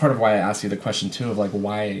 And that's part of why I asked you the question, too, of, like,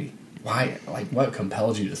 why, like, what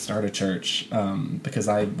compelled you to start a church? Because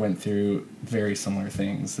I went through very similar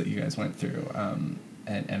things that you guys went through.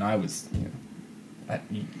 And I was,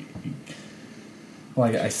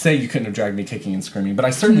 like I say, you couldn't have dragged me kicking and screaming, but I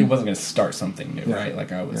certainly wasn't going to start something new, Yeah. right?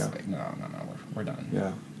 Like, I was Yeah. like, no, we're done.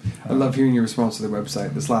 Yeah. I love hearing your response to the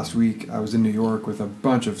website. This last week, I was in New York with a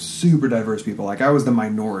bunch of super diverse people. Like, I was the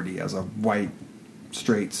minority as a white,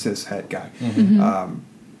 straight, cis het guy.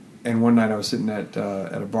 And one night I was sitting at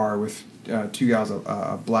a bar with two gals,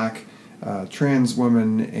 a black trans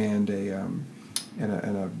woman and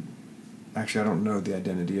a actually I don't know the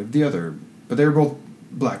identity of the other, but they were both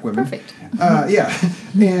black women. Perfect. Yeah.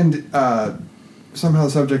 And somehow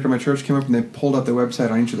the subject of my church came up, and they pulled up the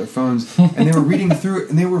website on each of their phones, and they were reading through it,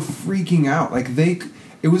 and they were freaking out. Like,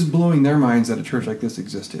 it was blowing their minds that a church like this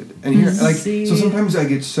existed. And here, like, so sometimes I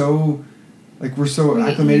get so, like, we're so We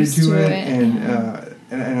get acclimated used to to it, it, and yeah.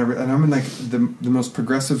 and I'm in like the most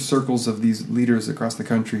progressive circles of these leaders across the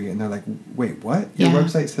country, and they're like, "Wait, what? Your Yeah.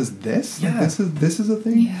 website says this? Like, Yeah. this is a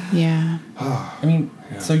thing?" Yeah. I mean,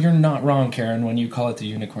 so you're not wrong, Karen, when you call it the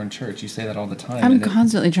Unicorn Church. You say that all the time. I'm and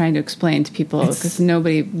constantly trying to explain to people because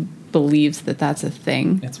nobody believes that that's a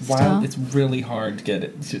thing. it's still. wild. It's really hard to get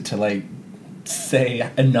it to like say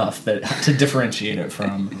enough that to differentiate it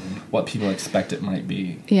from what people expect it might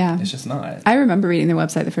be. Yeah. It's just not. I remember reading their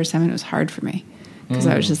website the first time and it was hard for me. Because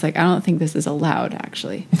I was just like, I don't think this is allowed,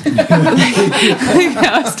 actually.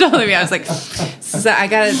 That was totally me. I was like,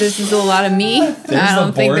 this is a lot of me. I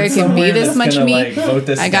don't think there can be this much me. Like, vote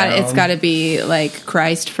this It's got to be like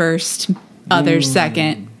Christ first, others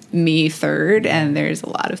second, me third, and there's a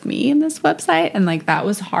lot of me in this website, and like that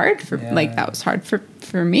was hard for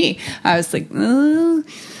for me. I was like, I'm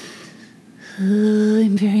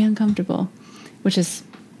very uncomfortable, which is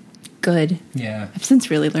good. Yeah. I've since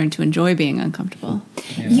really learned to enjoy being uncomfortable.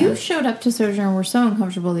 Yeah. You showed up to Sojourn and were so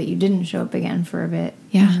uncomfortable that you didn't show up again for a bit.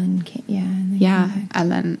 Yeah. And then came back.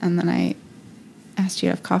 And then I asked you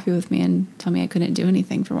to have coffee with me and tell me I couldn't do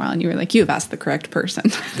anything for a while, and you were like, "You have asked the correct person."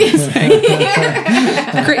 Great,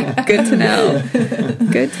 good to know.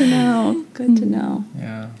 Good to know. Good to know.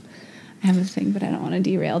 Yeah. I have a thing, but I don't want to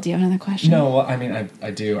derail. Do you have another question? No, well, I mean, I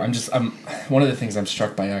do. I'm one of the things I'm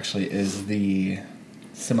struck by actually is the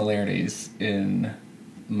similarities in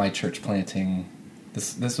my church planting.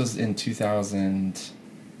 This was in 2006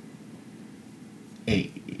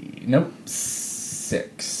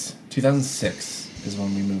 is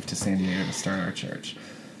when we moved to San Diego to start our church.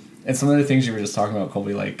 And some of the things you were just talking about,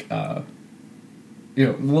 Colby, like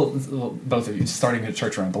well, both of you starting a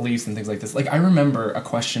church around beliefs and things like this. Like, I remember a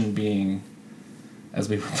question being, as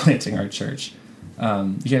we were planting our church,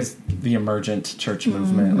 you guys, the emergent church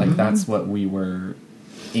movement, like that's what we were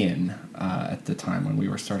in at the time when we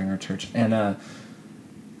were starting our church. And I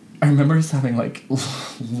remember us having like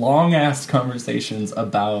long ass conversations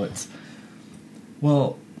about,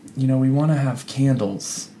 well, we want to have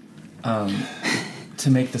candles to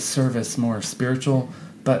make the service more spiritual,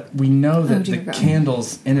 but we know that the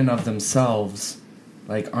candles in and of themselves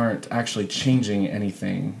like aren't actually changing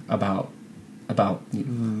anything about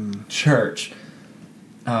church.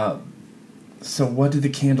 So what do the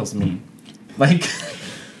candles mean? Like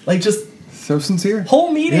just So sincere.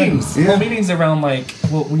 whole meetings, Yeah. whole meetings around like,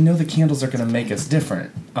 well, we know the candles are going to make us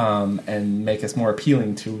different, and make us more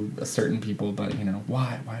appealing to a certain people, but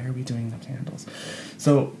why are we doing the candles?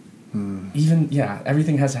 So even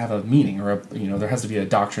everything has to have a meaning, or there has to be a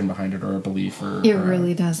doctrine behind it, or a belief, or It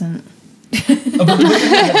really doesn't. in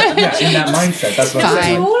that mindset. That's what I'm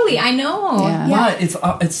saying. Fine. Totally, I know. Yeah. But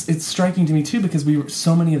it's striking to me too, because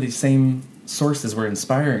so many of these same sources were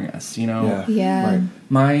inspiring us. Yeah. Right.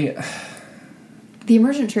 The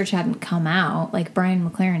Emergent Church hadn't come out. Like Brian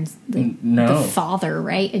McLaren's the father,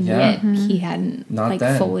 right? And yet he hadn't Not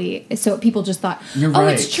then. fully. So people just thought, You're oh,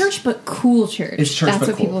 right. it's church but cool church. It's church That's but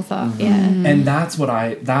what cool. people thought. Yeah. And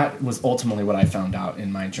that was ultimately what I found out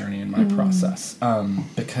in my journey and my process.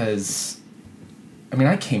 Because, I mean,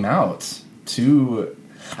 I actually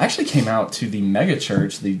came out to the mega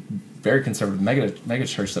church, the very conservative mega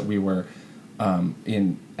church that we were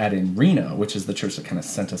in Reno, which is the church that kind of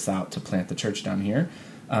sent us out to plant the church down here.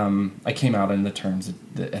 I came out in the terms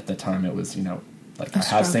that at the time it was, like I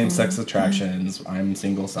have same-sex attractions, I'm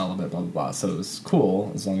single, celibate, blah, blah, blah. So it was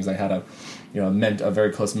cool as long as I had a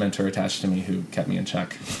very close mentor attached to me who kept me in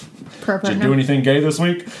check. Did you do anything gay this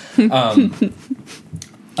week?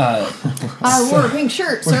 I wore a pink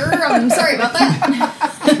shirt, sir. I'm sorry about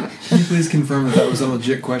that. Can you please confirm that was a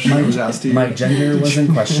legit question that was asked to you? My gender was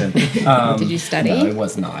in question. Did you study? No, it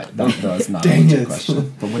was not. That was not a Dang legit it.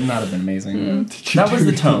 question. But wouldn't that have been amazing? That was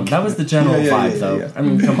the tone. That was the general vibe, though. Yeah. I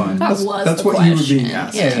mean, come on. That's That's the what question. you were being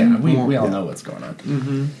asked. Yeah. We all know what's going on.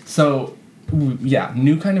 Mm-hmm. So, yeah,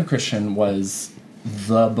 New Kind of Christian was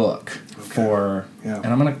the book for, and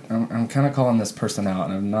I'm kind of calling this person out,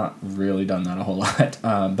 and I've not really done that a whole lot.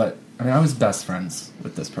 But I mean, I was best friends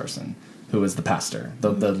with this person who was the pastor,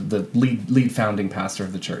 the lead founding pastor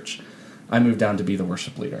of the church. I moved down to be the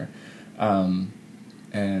worship leader, and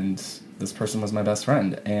this person was my best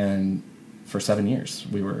friend, and for 7 years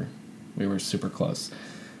we were super close.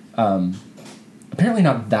 Apparently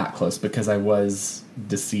not that close, because I was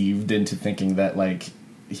deceived into thinking that like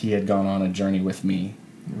he had gone on a journey with me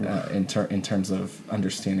in terms of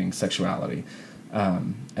understanding sexuality,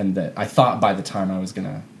 and that I thought by the time I was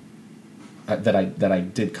gonna that I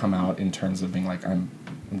did come out in terms of being like I'm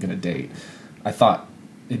gonna date, I thought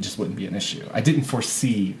it just wouldn't be an issue. I didn't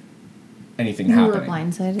foresee anything happening. You were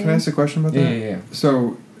blindsided. Can I ask a question about that? Yeah.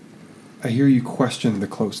 So, I hear you question the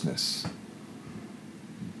closeness.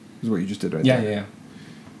 Is what you just did right there.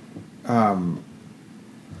 Yeah.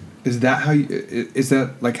 Is that how you? Is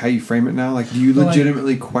that like how you frame it now? Like, do you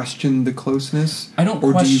legitimately question the closeness? I don't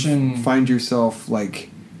or question. do you find yourself like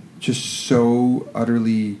just so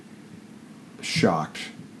utterly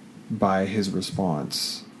shocked by his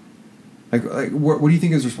response? Like what do you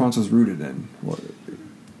think his response was rooted in?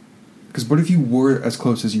 Because what if you were as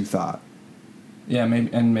close as you thought? Yeah,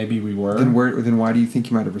 maybe we were. Then why do you think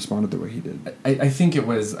he might have responded the way he did? I think it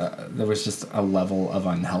was there was just a level of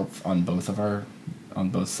unhealth on both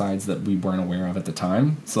sides that we weren't aware of at the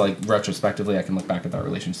time. So like retrospectively, I can look back at that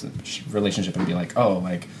relationship and be like, oh,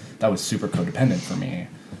 like that was super codependent for me.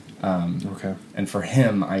 Okay. And for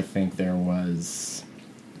him, I think there was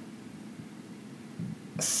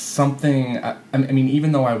something. I mean,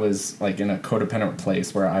 even though I was like in a codependent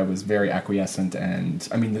place where I was very acquiescent, and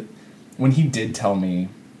I mean, when he did tell me,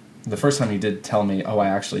 the first time he did tell me, oh, I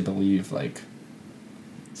actually believe like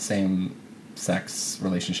same-sex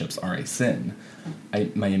relationships are a sin,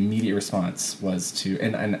 my immediate response was to,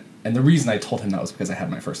 and the reason I told him that was because I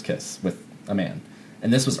had my first kiss with a man.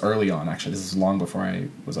 And this was early on, actually. This is long before I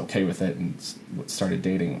was okay with it and started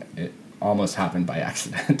dating. It almost happened by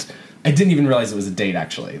accident. I didn't even realize it was a date,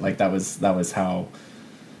 actually. Like, that was how,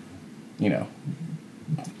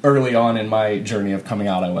 early on in my journey of coming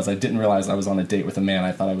out I didn't realize I was on a date with a man.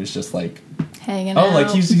 I thought I was just, like, hanging out. like,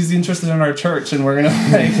 he's interested in our church, and we're gonna,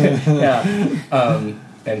 like, yeah.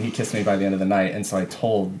 And he kissed me by the end of the night, and so I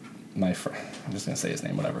told my friend, I'm just gonna say his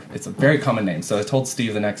name, whatever. It's a very common name. So I told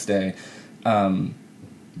Steve the next day,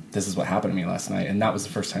 this is what happened to me last night. And that was the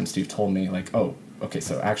first time Steve told me, like, oh, okay,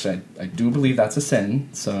 so actually I do believe that's a sin,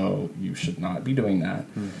 so you should not be doing that.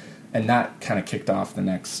 And that kind of kicked off the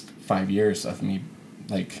next 5 years of me,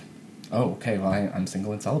 like, oh, okay, well, I'm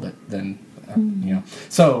single and celibate. Then,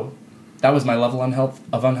 So that was my level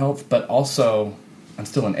of unhealth, but also I'm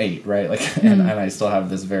still an 8, right? Like, and I still have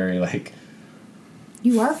this very, like...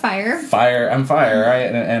 You are fire. I'm fire, right?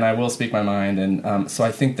 And I will speak my mind. And so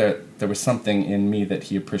I think that there was something in me that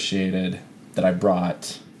he appreciated that I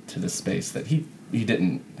brought to this space that he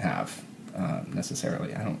didn't have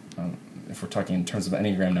necessarily. I don't. If we're talking in terms of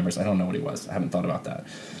Enneagram numbers, I don't know what he was. I haven't thought about that.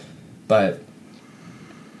 But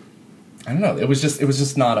I don't know. It was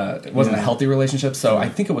just not it wasn't a healthy relationship. So I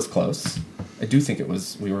think it was close. I do think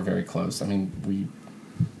we were very close. I mean,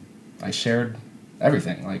 I shared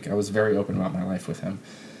everything. Like, I was very open about my life with him,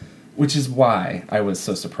 which is why I was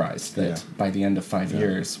so surprised that by the end of 5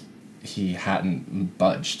 years, he hadn't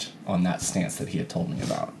budged on that stance that he had told me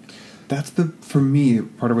about. That's for me,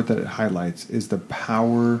 part of what that it highlights is the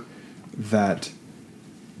power that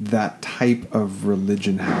type of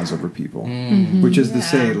religion has over people, which is to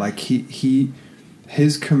say, like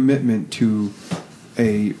his commitment to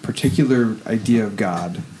a particular idea of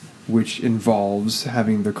God, which involves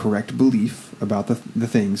having the correct belief about the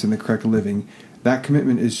things and the correct living, that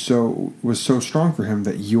commitment was so strong for him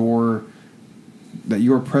that your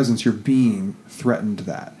presence, your being, threatened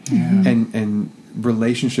that, and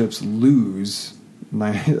relationships lose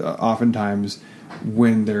oftentimes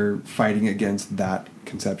when they're fighting against that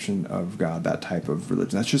conception of God, that type of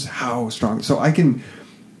religion. That's just how strong. So I can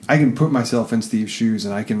put myself in Steve's shoes,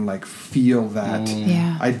 and I can like feel that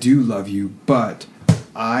I do love you, but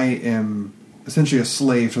I am essentially a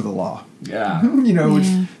slave to the law. Yeah. Which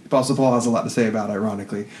Apostle Paul has a lot to say about,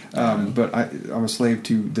 ironically. But I'm a slave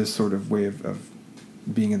to this sort of way of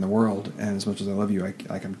being in the world, and as much as I love you,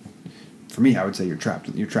 for me, I would say you're trapped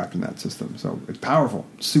in that system. So it's powerful,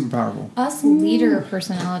 super powerful. Us leader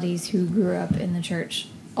personalities who grew up in the church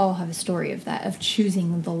all have a story of that, of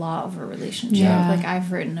choosing the law over relationship. Yeah. Like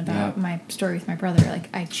I've written about my story with my brother. Like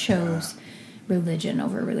I chose religion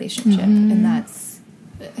over relationship, and that's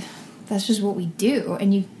just what we do.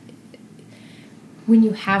 And when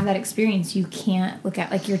you have that experience, you can't look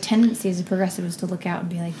at, like, your tendency as a progressive is to look out and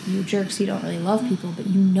be like, you jerks, you don't really love people, but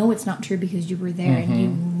you know it's not true because you were there and you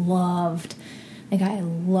loved, like, I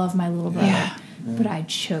love my little brother, but I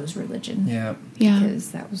chose religion.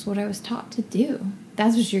 Because that was what I was taught to do.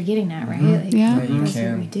 That's what you're getting at, right? Like, you that's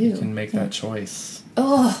can. what we do. You can make that choice.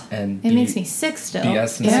 Oh, and it makes me sick still. Be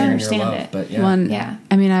as sincere in your love, but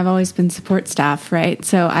I mean, I've always been support staff, right?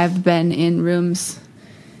 So I've been in rooms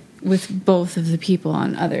with both of the people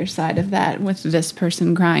on other side of that, with this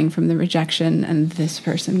person crying from the rejection and this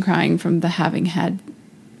person crying from the having had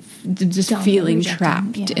just feeling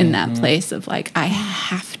trapped in that place of like, I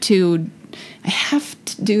have to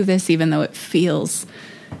do this even though it kills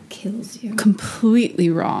you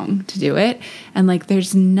completely wrong to do it. And like,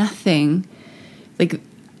 there's nothing like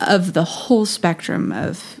of the whole spectrum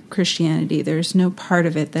of Christianity, there's no part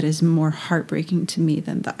of it that is more heartbreaking to me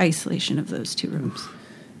than the isolation of those two rooms.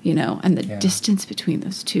 And the distance between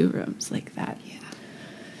those two rooms, like that.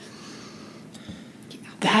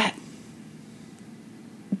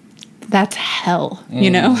 That's hell,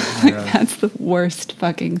 Like, that's the worst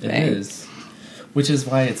fucking thing. It is. Which is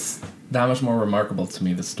why it's that much more remarkable to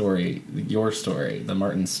me, the story, your story, the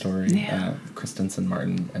Martin story, Christensen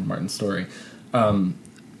Martin and Martin's story.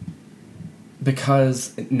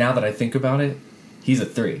 Because now that I think about it, he's a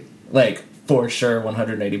 3. Like, for sure,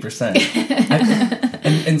 180%.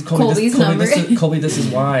 And Colby, this is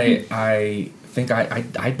why I think I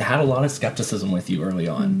had a lot of skepticism with you early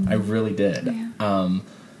on. I really did.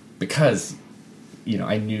 Because,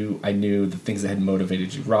 I knew the things that had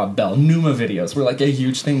motivated you. Rob Bell, Pneuma videos were like a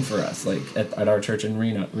huge thing for us, like at our church in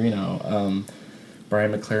Reno.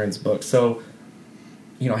 Brian McLaren's book. So,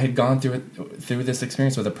 I had gone through this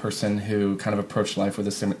experience with a person who kind of approached life with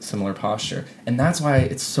a similar posture. And that's why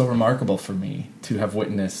it's so remarkable for me to have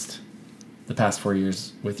witnessed the past 4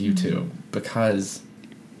 years with you two, because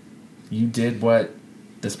you did what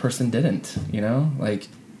this person didn't, like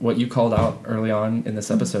what you called out early on in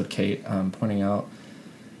this episode, Kate, pointing out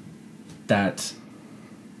that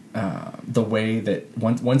the way that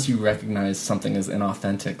once you recognize something is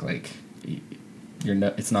inauthentic, like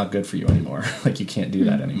it's not good for you anymore. Like you can't do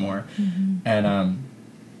that anymore. And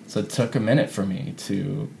so it took a minute for me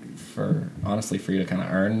for you to kind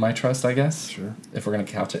of earn my trust, I guess. Sure. If we're going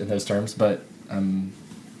to couch it in those terms, but I'm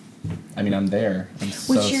there. I'm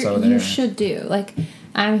so there. You should do. Like,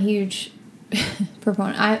 I'm a huge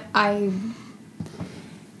proponent. I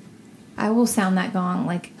will sound that gong.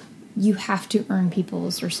 Like, you have to earn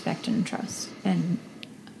people's respect and trust, and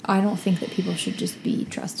I don't think that people should just be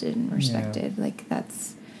trusted and respected. Like,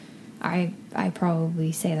 that's, I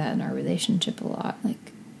probably say that in our relationship a lot. Like,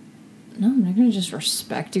 no, I'm not going to just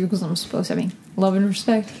respect you because I'm supposed to. I mean, love and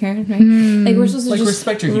respect, Karen, right? Like, we're supposed to just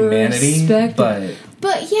respect your humanity, but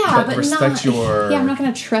not, respect your. Yeah, I'm not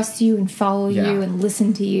going to trust you and follow you and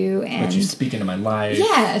listen to you and. But you speak into my life.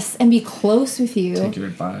 Yes, and be close with you. Take your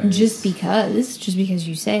advice. Just because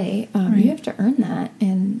you say, you have to earn that,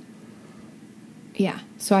 and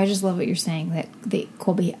so I just love what you're saying that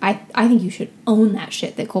Colby. I think you should own that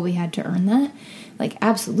shit that Colby had to earn that. Like,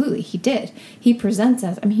 absolutely, he did. He presents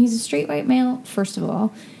as, he's a straight white male, first of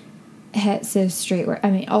all. Says straight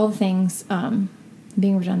white, all the things,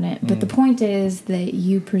 being redundant. But the point is that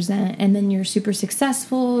you present, and then you're super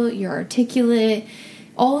successful, you're articulate,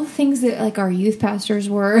 all the things that, like, our youth pastors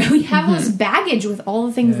were. We have all this baggage with all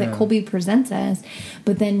the things that Colby presents as.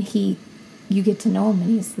 But then you get to know him,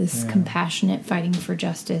 and he's this compassionate, fighting for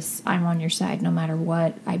justice. I'm on your side no matter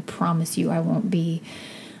what. I promise you I won't be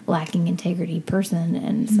lacking integrity person.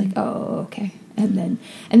 And it's like, oh, okay. And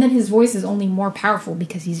then his voice is only more powerful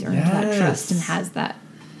because he's earned that trust and has that,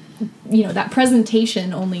 that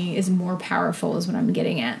presentation only is more powerful is what I'm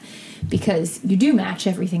getting at. Because you do match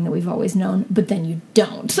everything that we've always known, but then you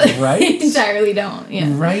don't. Right? Entirely don't.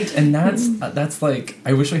 Yeah. Right, and that's like,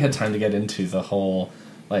 I wish we had time to get into the whole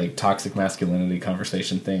like toxic masculinity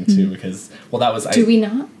conversation thing too, because that was. Do we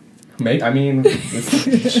not? I mean,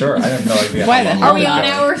 sure. I have no idea. Why how long the Are we've we been on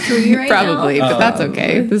going. hour 3 right Probably, now? but that's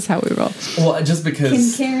okay. This is how we roll. Well, just Can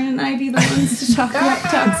because Karen and I be the ones to talk about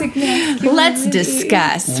toxic masculinity? Let's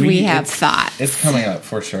discuss. We have thoughts. it's coming up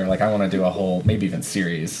for sure. Like, I want to do a whole, maybe even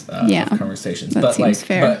series of conversations. That but seems like,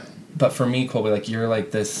 fair. But for me, Colby, like, you're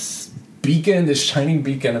like this beacon, this shining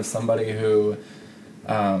beacon of somebody who,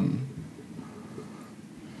 I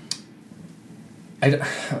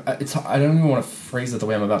don't even want to phrase it the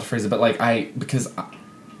way I'm about to phrase it, but like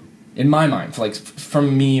in my mind, like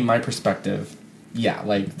from me, my perspective, yeah,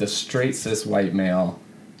 like the straight cis white male,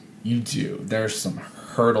 there's some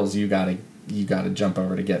hurdles you gotta jump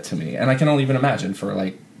over to get to me, and I can only even imagine for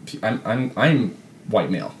like I'm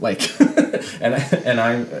white male, like, so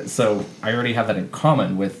I already have that in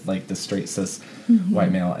common with like the straight cis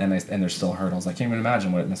white male, and there's still hurdles. I can't even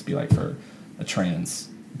imagine what it must be like for a trans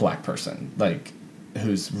black person, like,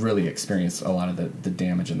 who's really experienced a lot of the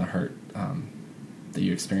damage and the hurt that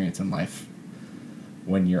you experience in life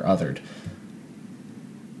when you're othered.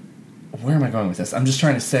 Where am I going with this? I'm just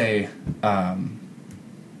trying to say,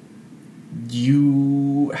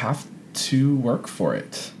 you have to work for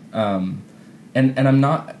it. And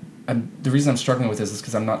the reason I'm struggling with this is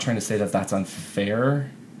because I'm not trying to say that that's unfair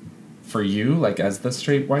for you, like, as the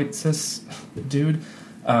straight white cis dude.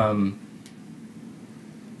 On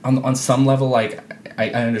some level, like,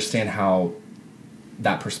 I understand how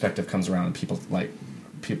that perspective comes around, and people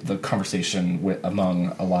the conversation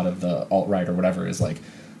among a lot of the alt-right or whatever is like,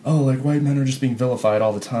 oh, like, white men are just being vilified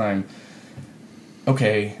all the time.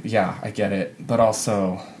 Okay, yeah, I get it, but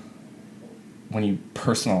also when you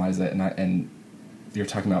personalize it and you're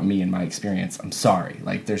talking about me and my experience, I'm sorry,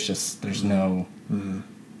 like, there's no,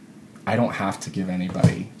 I don't have to give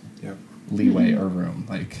anybody leeway or room.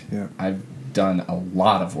 Like, I've done a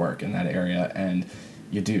lot of work in that area, and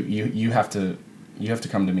you have to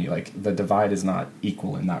come to me. Like, the divide is not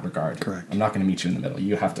equal in that regard. Correct. I'm not going to meet you in the middle.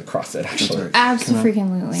 You have to cross it, actually. Right.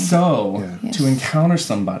 Absolutely. So, Yes. to encounter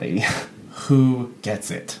somebody who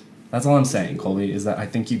gets it, that's all I'm saying, Colby, is that I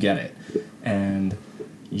think you get it, and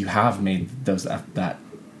you have made that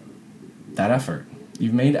effort.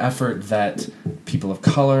 You've made effort that people of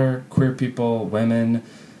color, queer people, women,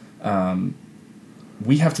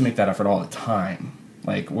 we have to make that effort all the time.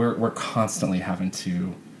 Like, we're constantly having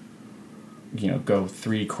to, go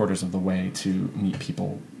 3/4 of the way to meet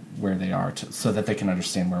people where they are, so that they can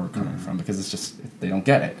understand where we're coming from, because it's just, they don't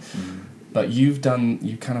get it. But you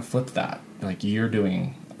kind of flipped that. Like, you're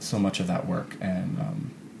doing so much of that work and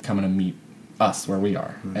coming to meet us where we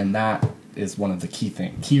are. And that is one of the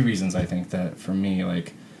key reasons, I think, that for me,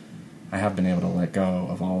 like, I have been able to let go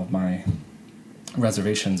of all of my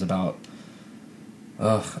reservations about,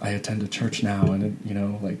 I attend a church now, and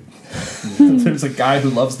there's a guy who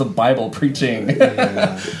loves the Bible preaching.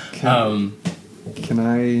 Can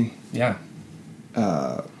I? Yeah.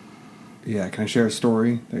 Can I share a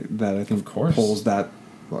story that I think Of course. pulls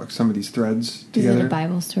some of these threads Is together? it a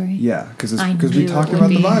Bible story? Yeah, because I we knew talked it about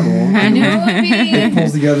would the be. Bible. I knew it would It be.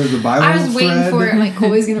 pulls together the Bible I was waiting thread, for it. I'm like,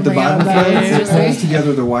 Colby's going to the bring out Bible a Bible. thread. It It's pulls just like,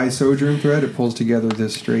 together the wise sojourn thread. It pulls together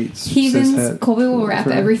this straight heathens. cishet Colby will wrap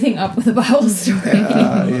thread. everything up with a Bible story.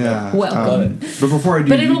 Yeah. Welcome. But before I do,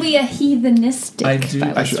 But it'll be a heathenistic I do.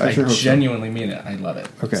 Bible I story. sure hope so. genuinely mean it. I love it.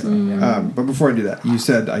 Okay. So, yeah. But before I do that, you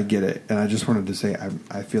said I get it, and I just wanted to say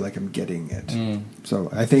I feel like I'm getting it. So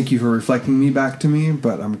I thank you for reflecting me back to me,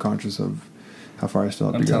 but I'm conscious of how far I still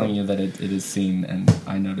have I'm to go. telling you that it is seen, and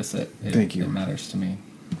I notice it. Thank you. It matters to me.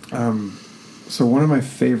 So one of my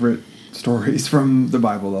favorite stories from the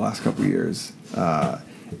Bible the last couple of years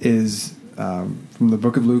is from the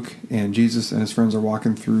book of Luke, and Jesus and his friends are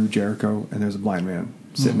walking through Jericho, and there's a blind man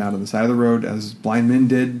sitting out on the side of the road, as blind men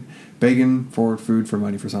did, begging for food, for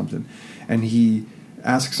money, for something. And he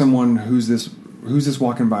asks someone, who's this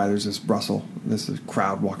walking by? There's this rustle, this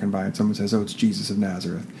crowd walking by, and someone says, oh, it's Jesus of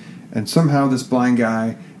Nazareth. And somehow this blind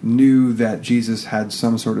guy knew that Jesus had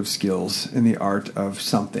some sort of skills in the art of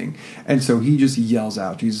something. And so he just yells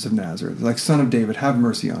out, Jesus of Nazareth, like, Son of David, have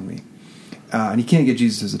mercy on me. And he can't get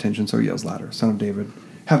Jesus' attention, so he yells louder, Son of David,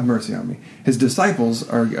 have mercy on me. His disciples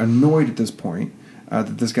are annoyed at this point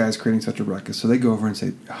that this guy is creating such a ruckus. So they go over and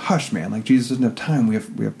say, hush, man, like, Jesus doesn't have time. We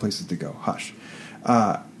have places to go. Hush.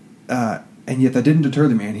 And yet that didn't deter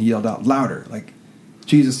the man. He yelled out louder, like,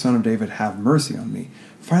 Jesus, Son of David, have mercy on me.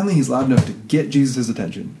 Finally, he's loud enough to get Jesus'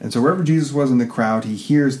 attention. And so wherever Jesus was in the crowd, he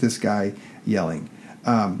hears this guy yelling.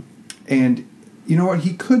 And you know what?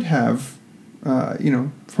 He could have,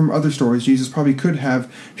 from other stories, Jesus probably could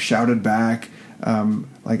have shouted back,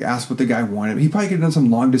 asked what the guy wanted. He probably could have done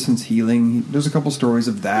some long-distance healing. There's a couple stories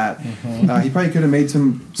of that. He probably could have made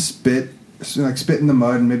some spit in the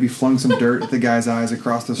mud and maybe flung some dirt at the guy's eyes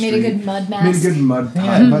across the street. Made a good mud mask. Made a good mud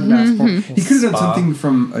mask for him. He could have done something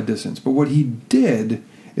from a distance. But what he did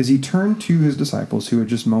is he turned to his disciples who had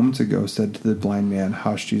just moments ago said to the blind man,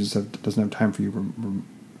 "Hush, Jesus doesn't have time for you.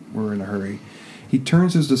 We're in a hurry." He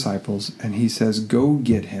turns to his disciples and he says, "Go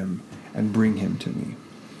get him and bring him to me."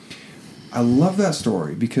 I love that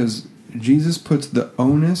story because Jesus puts the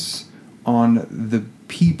onus on the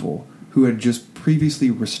people who had just previously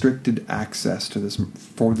restricted access to this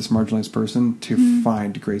marginalized person to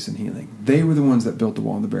find grace and healing. They were the ones that built the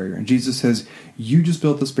wall and the barrier. And Jesus says, "You just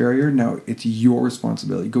built this barrier. Now it's your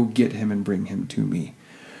responsibility. Go get him and bring him to me."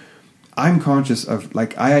 I'm conscious of,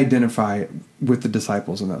 I identify with the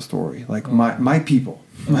disciples in that story. My people,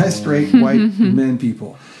 my straight white men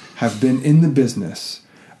people have been in the business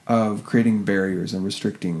of creating barriers and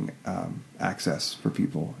restricting access for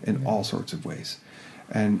people in all sorts of ways.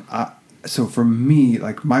 And so for me,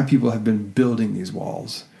 my people have been building these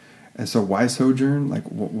walls. And so why Sojourn?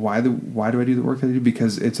 Why do I do the work that I do?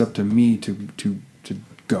 Because it's up to me to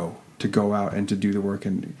go out and to do the work.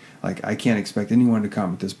 And I can't expect anyone to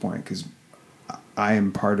come at this point because I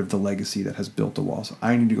am part of the legacy that has built the wall. So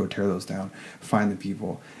I need to go tear those down, find the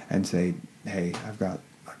people, and say, "Hey, I've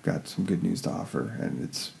got some good news to offer, and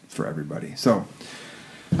it's for everybody." So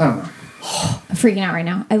I don't know. I'm freaking out right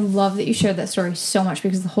now. I love that you shared that story so much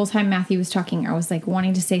because the whole time Matthew was talking, I was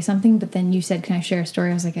wanting to say something, but then you said, "Can I share a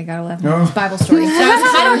story?" I was like, I gotta let this Bible story. So I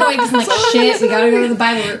was kind of annoyed because I'm shit, we gotta go to the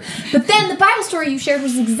Bible route. But then the Bible story you shared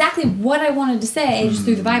was exactly what I wanted to say just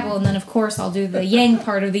through the Bible. And then, of course, I'll do the yang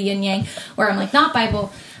part of the yin yang where I'm not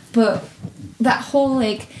Bible, but that whole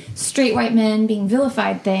straight white men being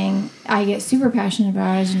vilified thing, I get super passionate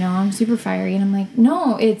about. As you know, I'm super fiery, and I'm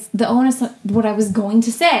no, it's the onus. What I was going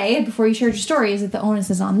to say before you shared your story is that the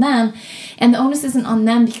onus is on them, and the onus isn't on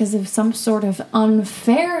them because of some sort of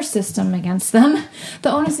unfair system against them.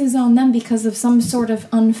 The onus is on them because of some sort of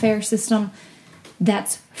unfair system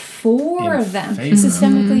that's for them,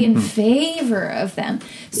 systemically in favor of them.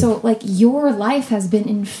 So your life has been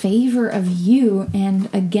in favor of you and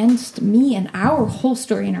against me, and our whole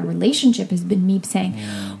story and our relationship has been me saying,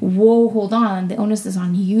 "Whoa, hold on, the onus is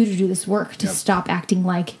on you to do this work, to stop acting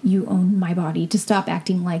like you own my body, to stop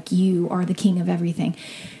acting like you are the king of everything."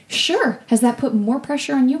 Sure. Has that put more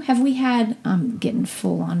pressure on you? Have we had, I'm getting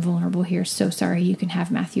full on vulnerable here, so sorry, you can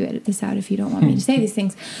have Matthew edit this out if you don't want me to say these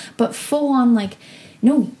things, but full on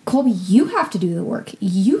no, Colby, you have to do the work.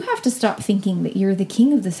 You have to stop thinking that you're the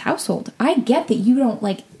king of this household. I get that you don't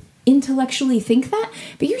intellectually think that,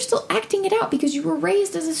 but you're still acting it out because you were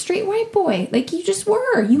raised as a straight white boy. You just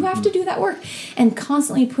were. You have to do that work. And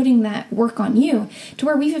constantly putting that work on you to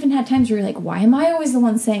where we've even had times where you're why am I always the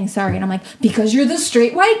one saying sorry? And I'm because you're the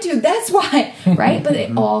straight white dude. That's why. Right? But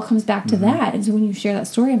it all comes back to that. And so when you share that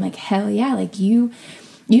story, I'm hell yeah.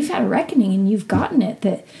 You've had a reckoning and you've gotten it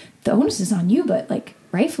that the onus is on you, but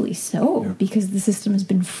rightfully so, because the system has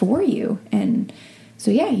been for you. And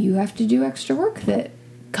so, yeah, you have to do extra work that,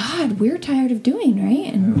 God, we're tired of doing,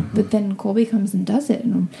 right? And but then Colby comes and does it.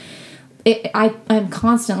 And I'm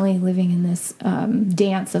constantly living in this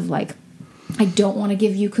dance of I don't want to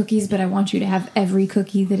give you cookies, but I want you to have every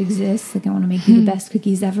cookie that exists. I want to make you the best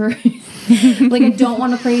cookies ever. I don't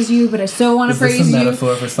want to praise you, but I so want to praise you. Is this a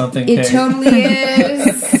metaphor for something? It totally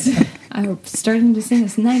is. I'm starting to sing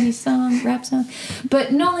this 90s song, rap song.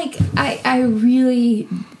 But no, I really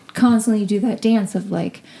constantly do that dance of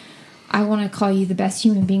I want to call you the best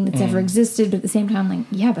human being that's ever existed, but at the same time,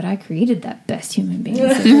 yeah, but I created that best human being.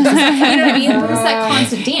 That's you know what I mean? But it's that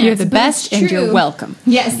constant dance. You're the best and you're welcome.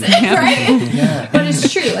 Yes, right? But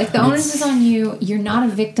it's true. The onus is on you. You're not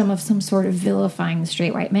a victim of some sort of vilifying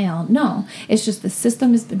straight white male. No. It's just the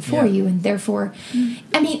system has been for you, and therefore,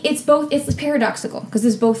 it's both, it's paradoxical, because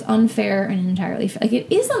it's both unfair and entirely fair.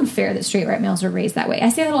 It is unfair that straight white males are raised that way. I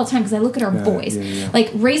say that all the time because I look at our boys.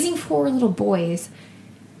 Raising 4 little boys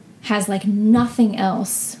has nothing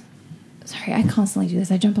else. Sorry, I constantly do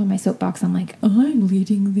this. I jump on my soapbox. I'm I'm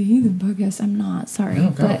leading the heathen podcast. I'm not. Sorry.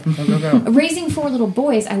 But raising 4 little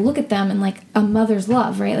boys, I look at them and a mother's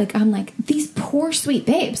love, right? I'm these poor sweet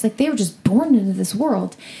babes. They were just born into this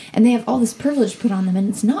world and they have all this privilege put on them, and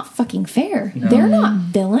it's not fucking fair. No. They're not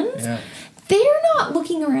villains. Yeah. They're not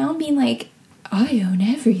looking around being I own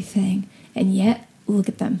everything. And yet, look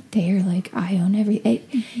at them. They're like, I own everything.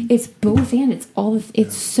 It's both and it's all.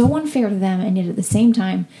 It's so unfair to them, and yet at the same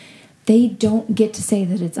time, they don't get to say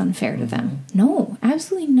that it's unfair to them. No,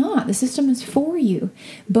 absolutely not. The system is for you,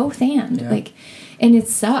 both and like, and it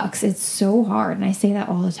sucks. It's so hard, and I say that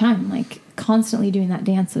all the time. Like constantly doing that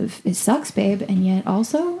dance of it sucks, babe, and yet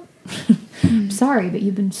also, I'm sorry, but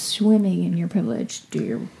you've been swimming in your privilege. Do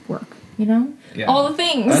your work. You know, all the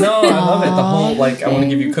things. I know, I love it. The whole like, I want to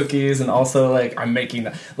give you cookies, and also like I'm making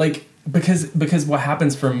that like because what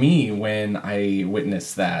happens for me when I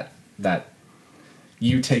witness that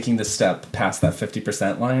you taking the step past that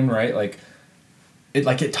 50% line, right? Like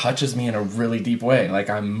it touches me in a really deep way. Like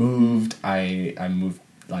I'm moved. I'm moved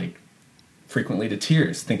like frequently to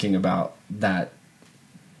tears thinking about that.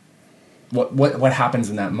 What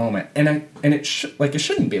happens in that moment, and it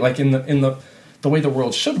shouldn't be like in the way the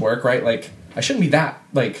world should work, right? Like, I shouldn't be that,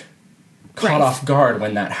 like, caught off guard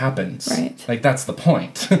when that happens. Right. Like, that's the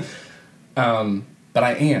point. But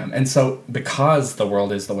I am. And so, because the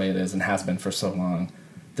world is the way it is and has been for so long,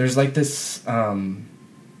 there's, like, this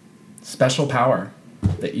special power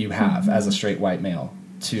that you have as a straight white male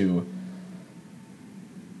to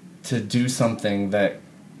do something that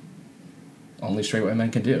only straight white men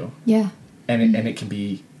can do. Yeah. And it can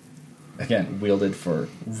be, again, wielded for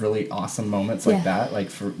really awesome moments like that, like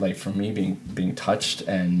for me being touched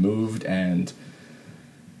and moved and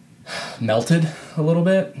melted a little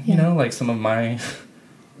bit, you know, like some of my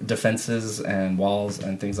defenses and walls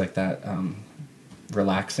and things like that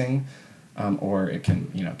relaxing, or it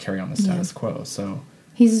can, you know, carry on the status quo. So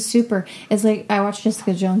he's a super. It's like I watch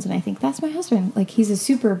Jessica Jones and I think that's my husband. Like he's a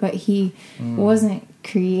super, but he wasn't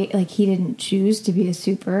he didn't choose to be a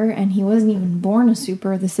super, and he wasn't even born a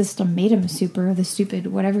super. The system made him a super. The stupid,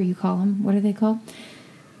 whatever you call him, what are they called?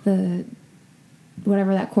 The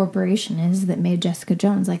whatever that corporation is that made Jessica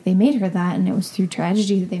Jones. Like they made her that, and it was through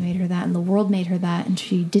tragedy that they made her that, and the world made her that, and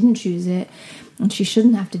she didn't choose it, and she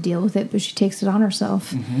shouldn't have to deal with it, but she takes it on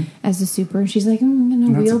herself as a super, and she's like, I'm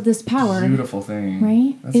going to wield this power. Beautiful thing,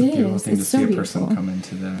 right? That's it a beautiful is. thing It's to so see a beautiful. person come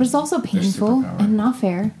into the. But it's also painful and not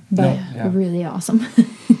fair, but really awesome.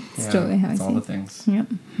 It's totally how I see all the it. things. Yep.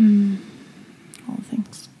 All the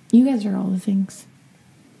things. You guys are all the things.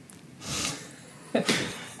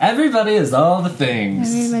 Everybody is all the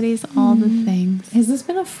things. Everybody's all the things. Has this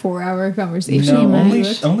been a 4-hour conversation?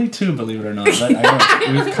 No, only 2, believe it or not. But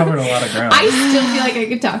we've covered a lot of ground. I still feel like I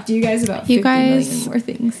could talk to you guys about 50 million more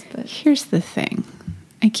things. But Here's the thing.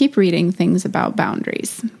 I keep reading things about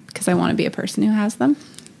boundaries because I want to be a person who has them.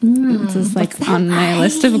 This is like on my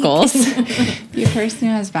list of goals. Be a person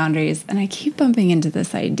who has boundaries. And I keep bumping into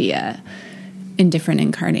this idea in different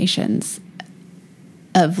incarnations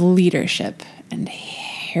of leadership and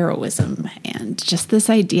heroism, and just this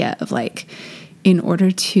idea of like, in order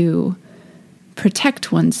to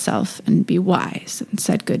protect oneself and be wise and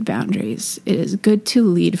set good boundaries, it is good to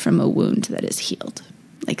lead from a wound that is healed.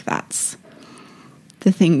 Like that's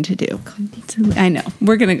the thing to do. I know.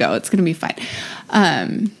 We're going to go. It's going to be fine.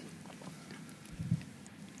 And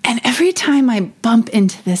every time I bump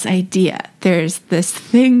into this idea, there's this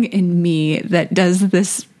thing in me that does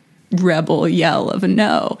this rebel yell of a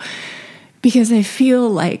no. Because I feel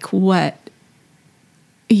like what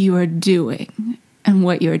you are doing and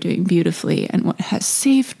what you are doing beautifully and what has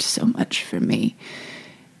saved so much for me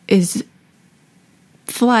is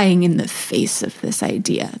flying in the face of this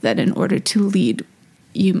idea that in order to lead,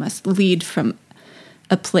 you must lead from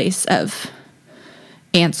a place of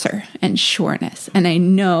answer and sureness. And I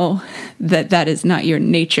know that that is not your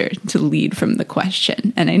nature to lead from the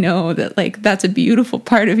question. And I know that like that's a beautiful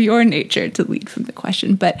part of your nature to lead from the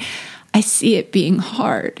question. But I see it being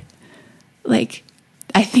hard. Like,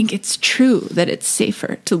 I think it's true that it's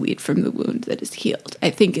safer to lead from the wound that is healed. I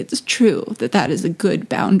think it's true that that is a good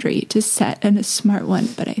boundary to set and a smart one.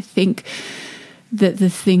 But I think that the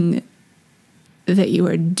thing that you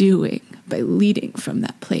are doing by leading from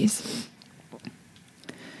that place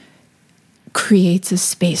creates a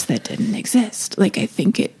space that didn't exist. Like, I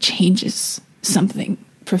think it changes something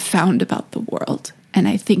profound about the world. And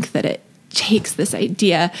I think that it takes this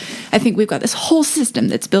idea. I think we've got this whole system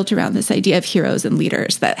that's built around this idea of heroes and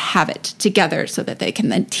leaders that have it together so that they can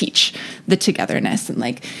then teach the togetherness, and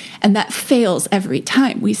that fails every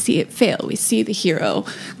time. We see it fail. We see the hero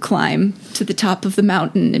climb to the top of the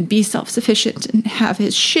mountain and be self-sufficient and have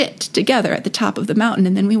his shit together at the top of the mountain,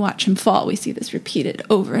 and then we watch him fall. We see this repeated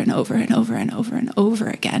over and over and over and over and over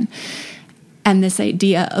again. And this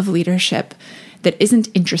idea of leadership that isn't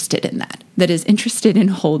interested in that is interested in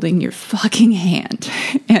holding your fucking hand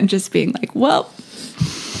and just being like, well,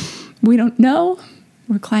 we don't know.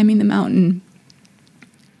 We're climbing the mountain.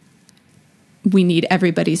 we need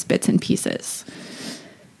everybody's bits and pieces.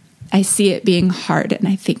 I see it being hard, and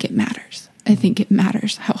I think it matters. I think it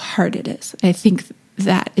matters how hard it is. I think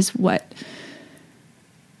that is what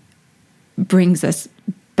brings us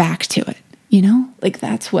back to it, you know? Like,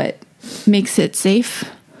 that's what makes it safe.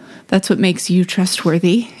 That's what makes you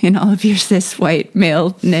trustworthy in all of your cis white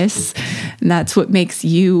maleness. And that's what makes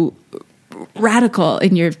you radical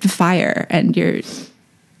in your fire, and your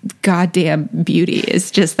goddamn beauty is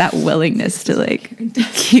just that willingness to like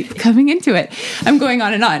keep coming into it. I'm going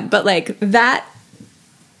on and on, but like that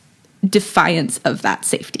defiance of that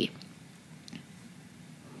safety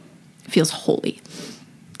feels holy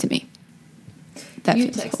to me. That You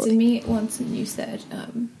feels texted holy. me once and you said,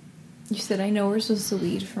 I know we're supposed to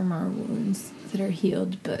lead from our wounds that are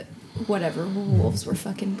healed, but whatever, wolves were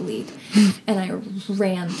fucking bleed. And I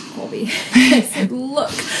ran to Colby. I said,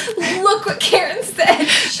 look what Karen said.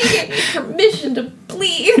 She gave me permission to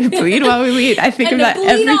bleed. Bleed while we lead. I think And of to that bleed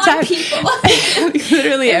every on time. people.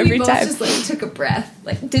 Literally And every we both time. just like took a breath,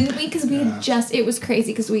 like, didn't we? Because we had just, it was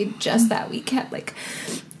crazy because we had just that week had like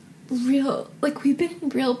real, like, we've been in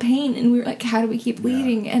real pain, and we were like, how do we keep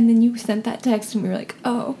bleeding? And then you sent that text and we were like,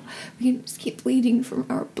 oh, we can just keep bleeding from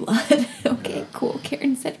our blood. Okay, cool.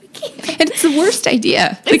 Karen said we can't. And it's the worst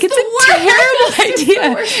idea. Like, it's the a worst. terrible It's the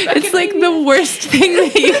idea. worst It's fucking like the worst thing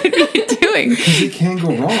that you could be doing. Because it can go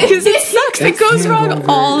wrong. Because it sucks. It goes can wrong go very-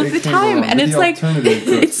 all it of the can go time. wrong, And but it's the like, alternative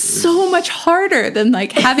it's so much harder than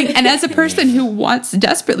like having, and as a person who wants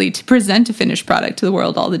desperately to present a finished product to the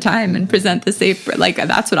world all the time and present the safe, like,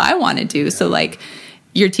 that's what I want to do. So like,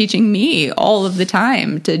 you're teaching me all of the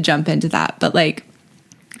time to jump into that. But like,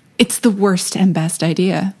 it's the worst and best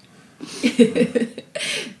idea.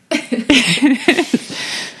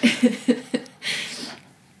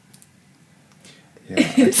 Yeah.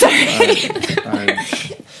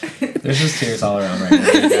 There's just tears all around right now,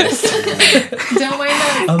 you guys. Don't mind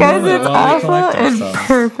us. I love it while we collect ourselves.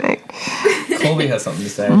 Perfect. Colby has something to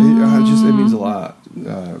say. It means a lot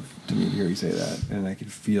to me to hear you say that, and I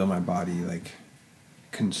could feel my body like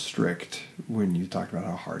constrict when you talked about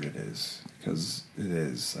how hard it is, because it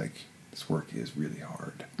is like, this work is really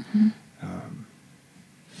hard.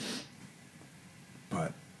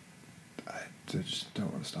 But I just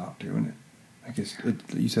don't want to stop doing it. I guess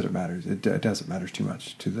you said it matters. It does. It matters too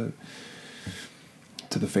much to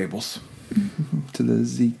the fables, to the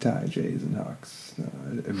Zeke, Ty, Jays, and Hawks.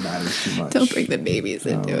 It matters too much. Don't bring the babies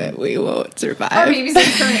into it. We won't survive. Our babies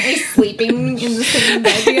are currently sleeping in the same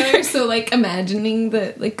bed together, so like imagining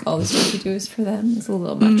that like all this work we do is for them is a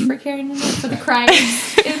little much for Karen and for the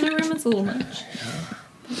cryers in the room. It's a little much.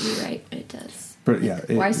 But you're right, it does. But yeah,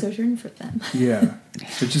 Why sojourn for them? Yeah, it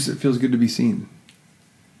feels good to be seen.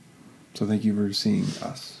 So thank you for seeing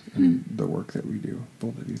us and the work that we do.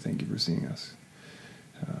 Both of you, thank you for seeing us.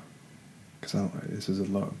 Because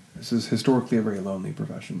this is historically a very lonely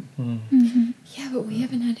profession. Yeah, but we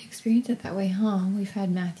haven't had to experience it that way, huh? We've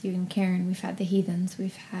had Matthew and Karen. We've had the heathens.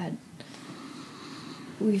 We've had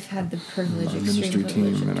the privilege, Our extreme ministry privilege team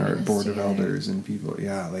of and our doing this board of together. elders and people.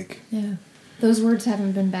 Yeah, like Yeah, those words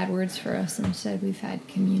haven't been bad words for us. Instead, we've had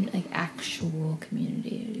community, like actual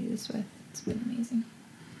community to do this with. It's been amazing.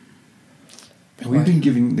 we've been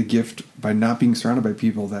given the gift by not being surrounded by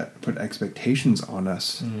people that put expectations on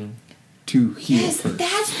us to heal Yes, first.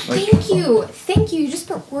 that's Like, thank you. You just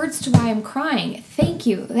put words to why I'm crying. Thank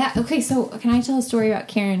you. So can I tell a story about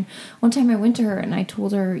Karen? One time I went to her and I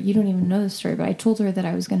told her, you don't even know this story, but I told her that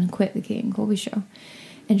I was going to quit the Kate and Colby show,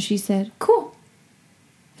 and she said, "Cool."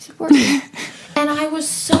 I said, "Work." And I was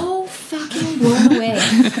so fucking blown away.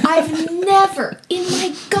 I've never in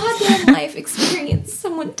my goddamn life experienced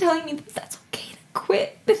someone telling me that that's okay to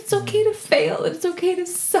quit, that it's okay to fail, that it's okay to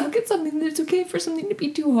suck at something, that it's okay for something to be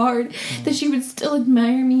too hard, that she would still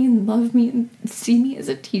admire me and love me and see me as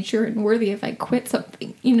a teacher and worthy if I quit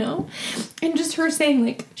something, you know? And just her saying,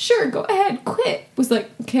 like, sure, go ahead, quit, was like,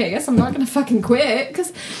 okay, I guess I'm not gonna fucking quit,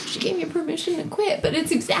 because she gave me permission to quit. But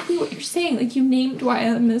it's exactly what you're saying. Like, you named why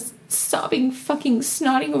I'm this sobbing, fucking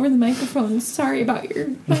snotting over the microphone, sorry about your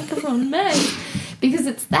microphone mess. Because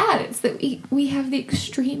it's that we have the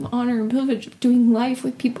extreme honor and privilege of doing life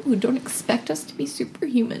with people who don't expect us to be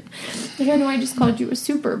superhuman. Like, I know I just called you a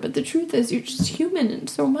super, but the truth is you're just human, and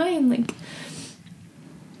so am I. And like,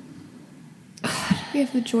 we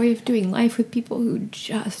have the joy of doing life with people who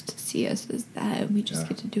just see us as that, and we just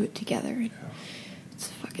get to do it together. And it's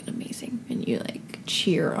fucking amazing. And you like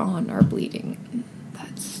cheer on our bleeding. And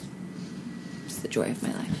it's the joy of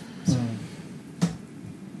my life. So.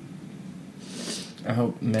 I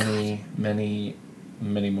hope many, many,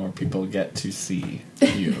 many more people get to see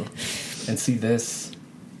you and see this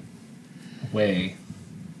way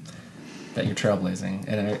that you're trailblazing,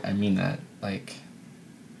 and I mean that. Like,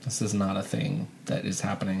 this is not a thing that is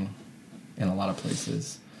happening in a lot of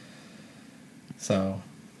places. So,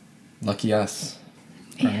 lucky us,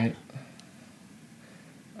 right?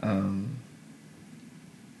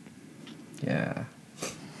 Yeah.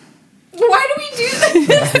 Why do we do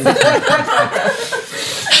this?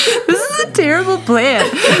 This is a terrible plan.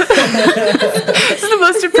 This is the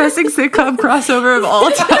most depressing sitcom crossover of all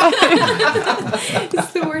time.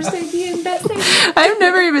 It's the worst idea and best idea. I've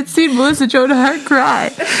never even seen Melissa Joan Hart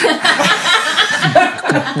cry.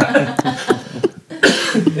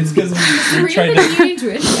 It's because we tried Really, to... you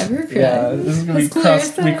to it. Never cried. Yeah, this is we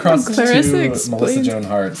crossed Clarissa to explains. Melissa Joan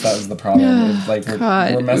Hart. That was the problem. Yeah, Like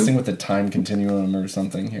God. we're messing with the time continuum or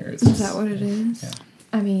something here. It's Is just, that what it is? Yeah.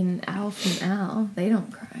 I mean, Alf and Al, they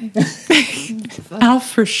don't cry. Alf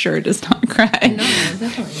for sure does not cry. No,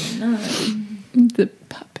 definitely not. The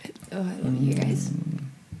puppet. Oh, I love you guys.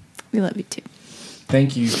 We love you too.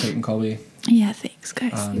 Thank you, Peyton Colby. Yeah, thanks,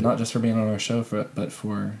 guys. Not just for being on our show, but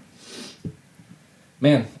for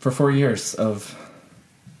 4 years of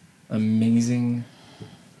amazing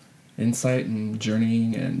insight and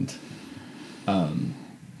journeying and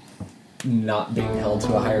not being held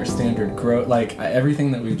to a higher standard. Grow, like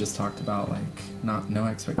everything that we've just talked about, like no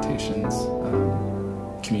expectations,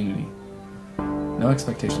 community, no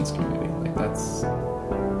expectations, community. Like that's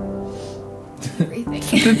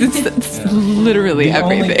Everything. That's literally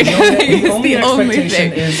everything. The only the only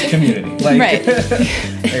expectation thing. is community. Like, Right.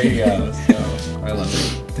 There you go. So I love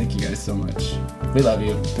it. Thank you guys so much. We love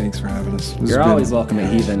you. Thanks for having us. This has You're been- always welcome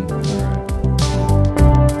at Heathen.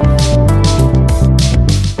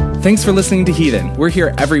 Thanks for listening to Heathen. We're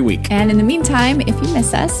here every week. And in the meantime, if you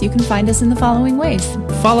miss us, you can find us in the following ways.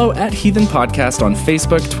 Follow at Heathen Podcast on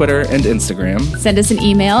Facebook, Twitter, and Instagram. Send us an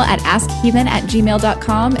email at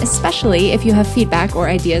askheathen@gmail.com, especially if you have feedback or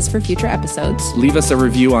ideas for future episodes. Leave us a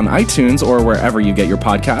review on iTunes or wherever you get your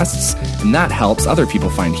podcasts, and that helps other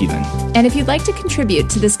people find Heathen. And if you'd like to contribute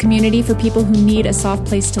to this community for people who need a soft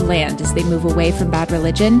place to land as they move away from bad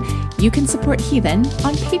religion, you can support Heathen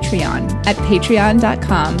on Patreon at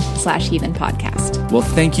patreon.com/Heathen Podcast. Well,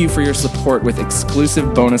 thank you for your support with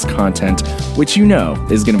exclusive bonus content, which you know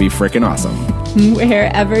is going to be frickin' awesome.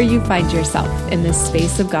 Wherever you find yourself in this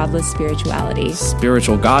space of godless spirituality,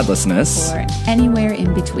 Spiritual godlessness, or anywhere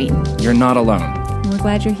in between, you're not alone. we're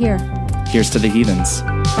glad you're here. Here's to the heathens.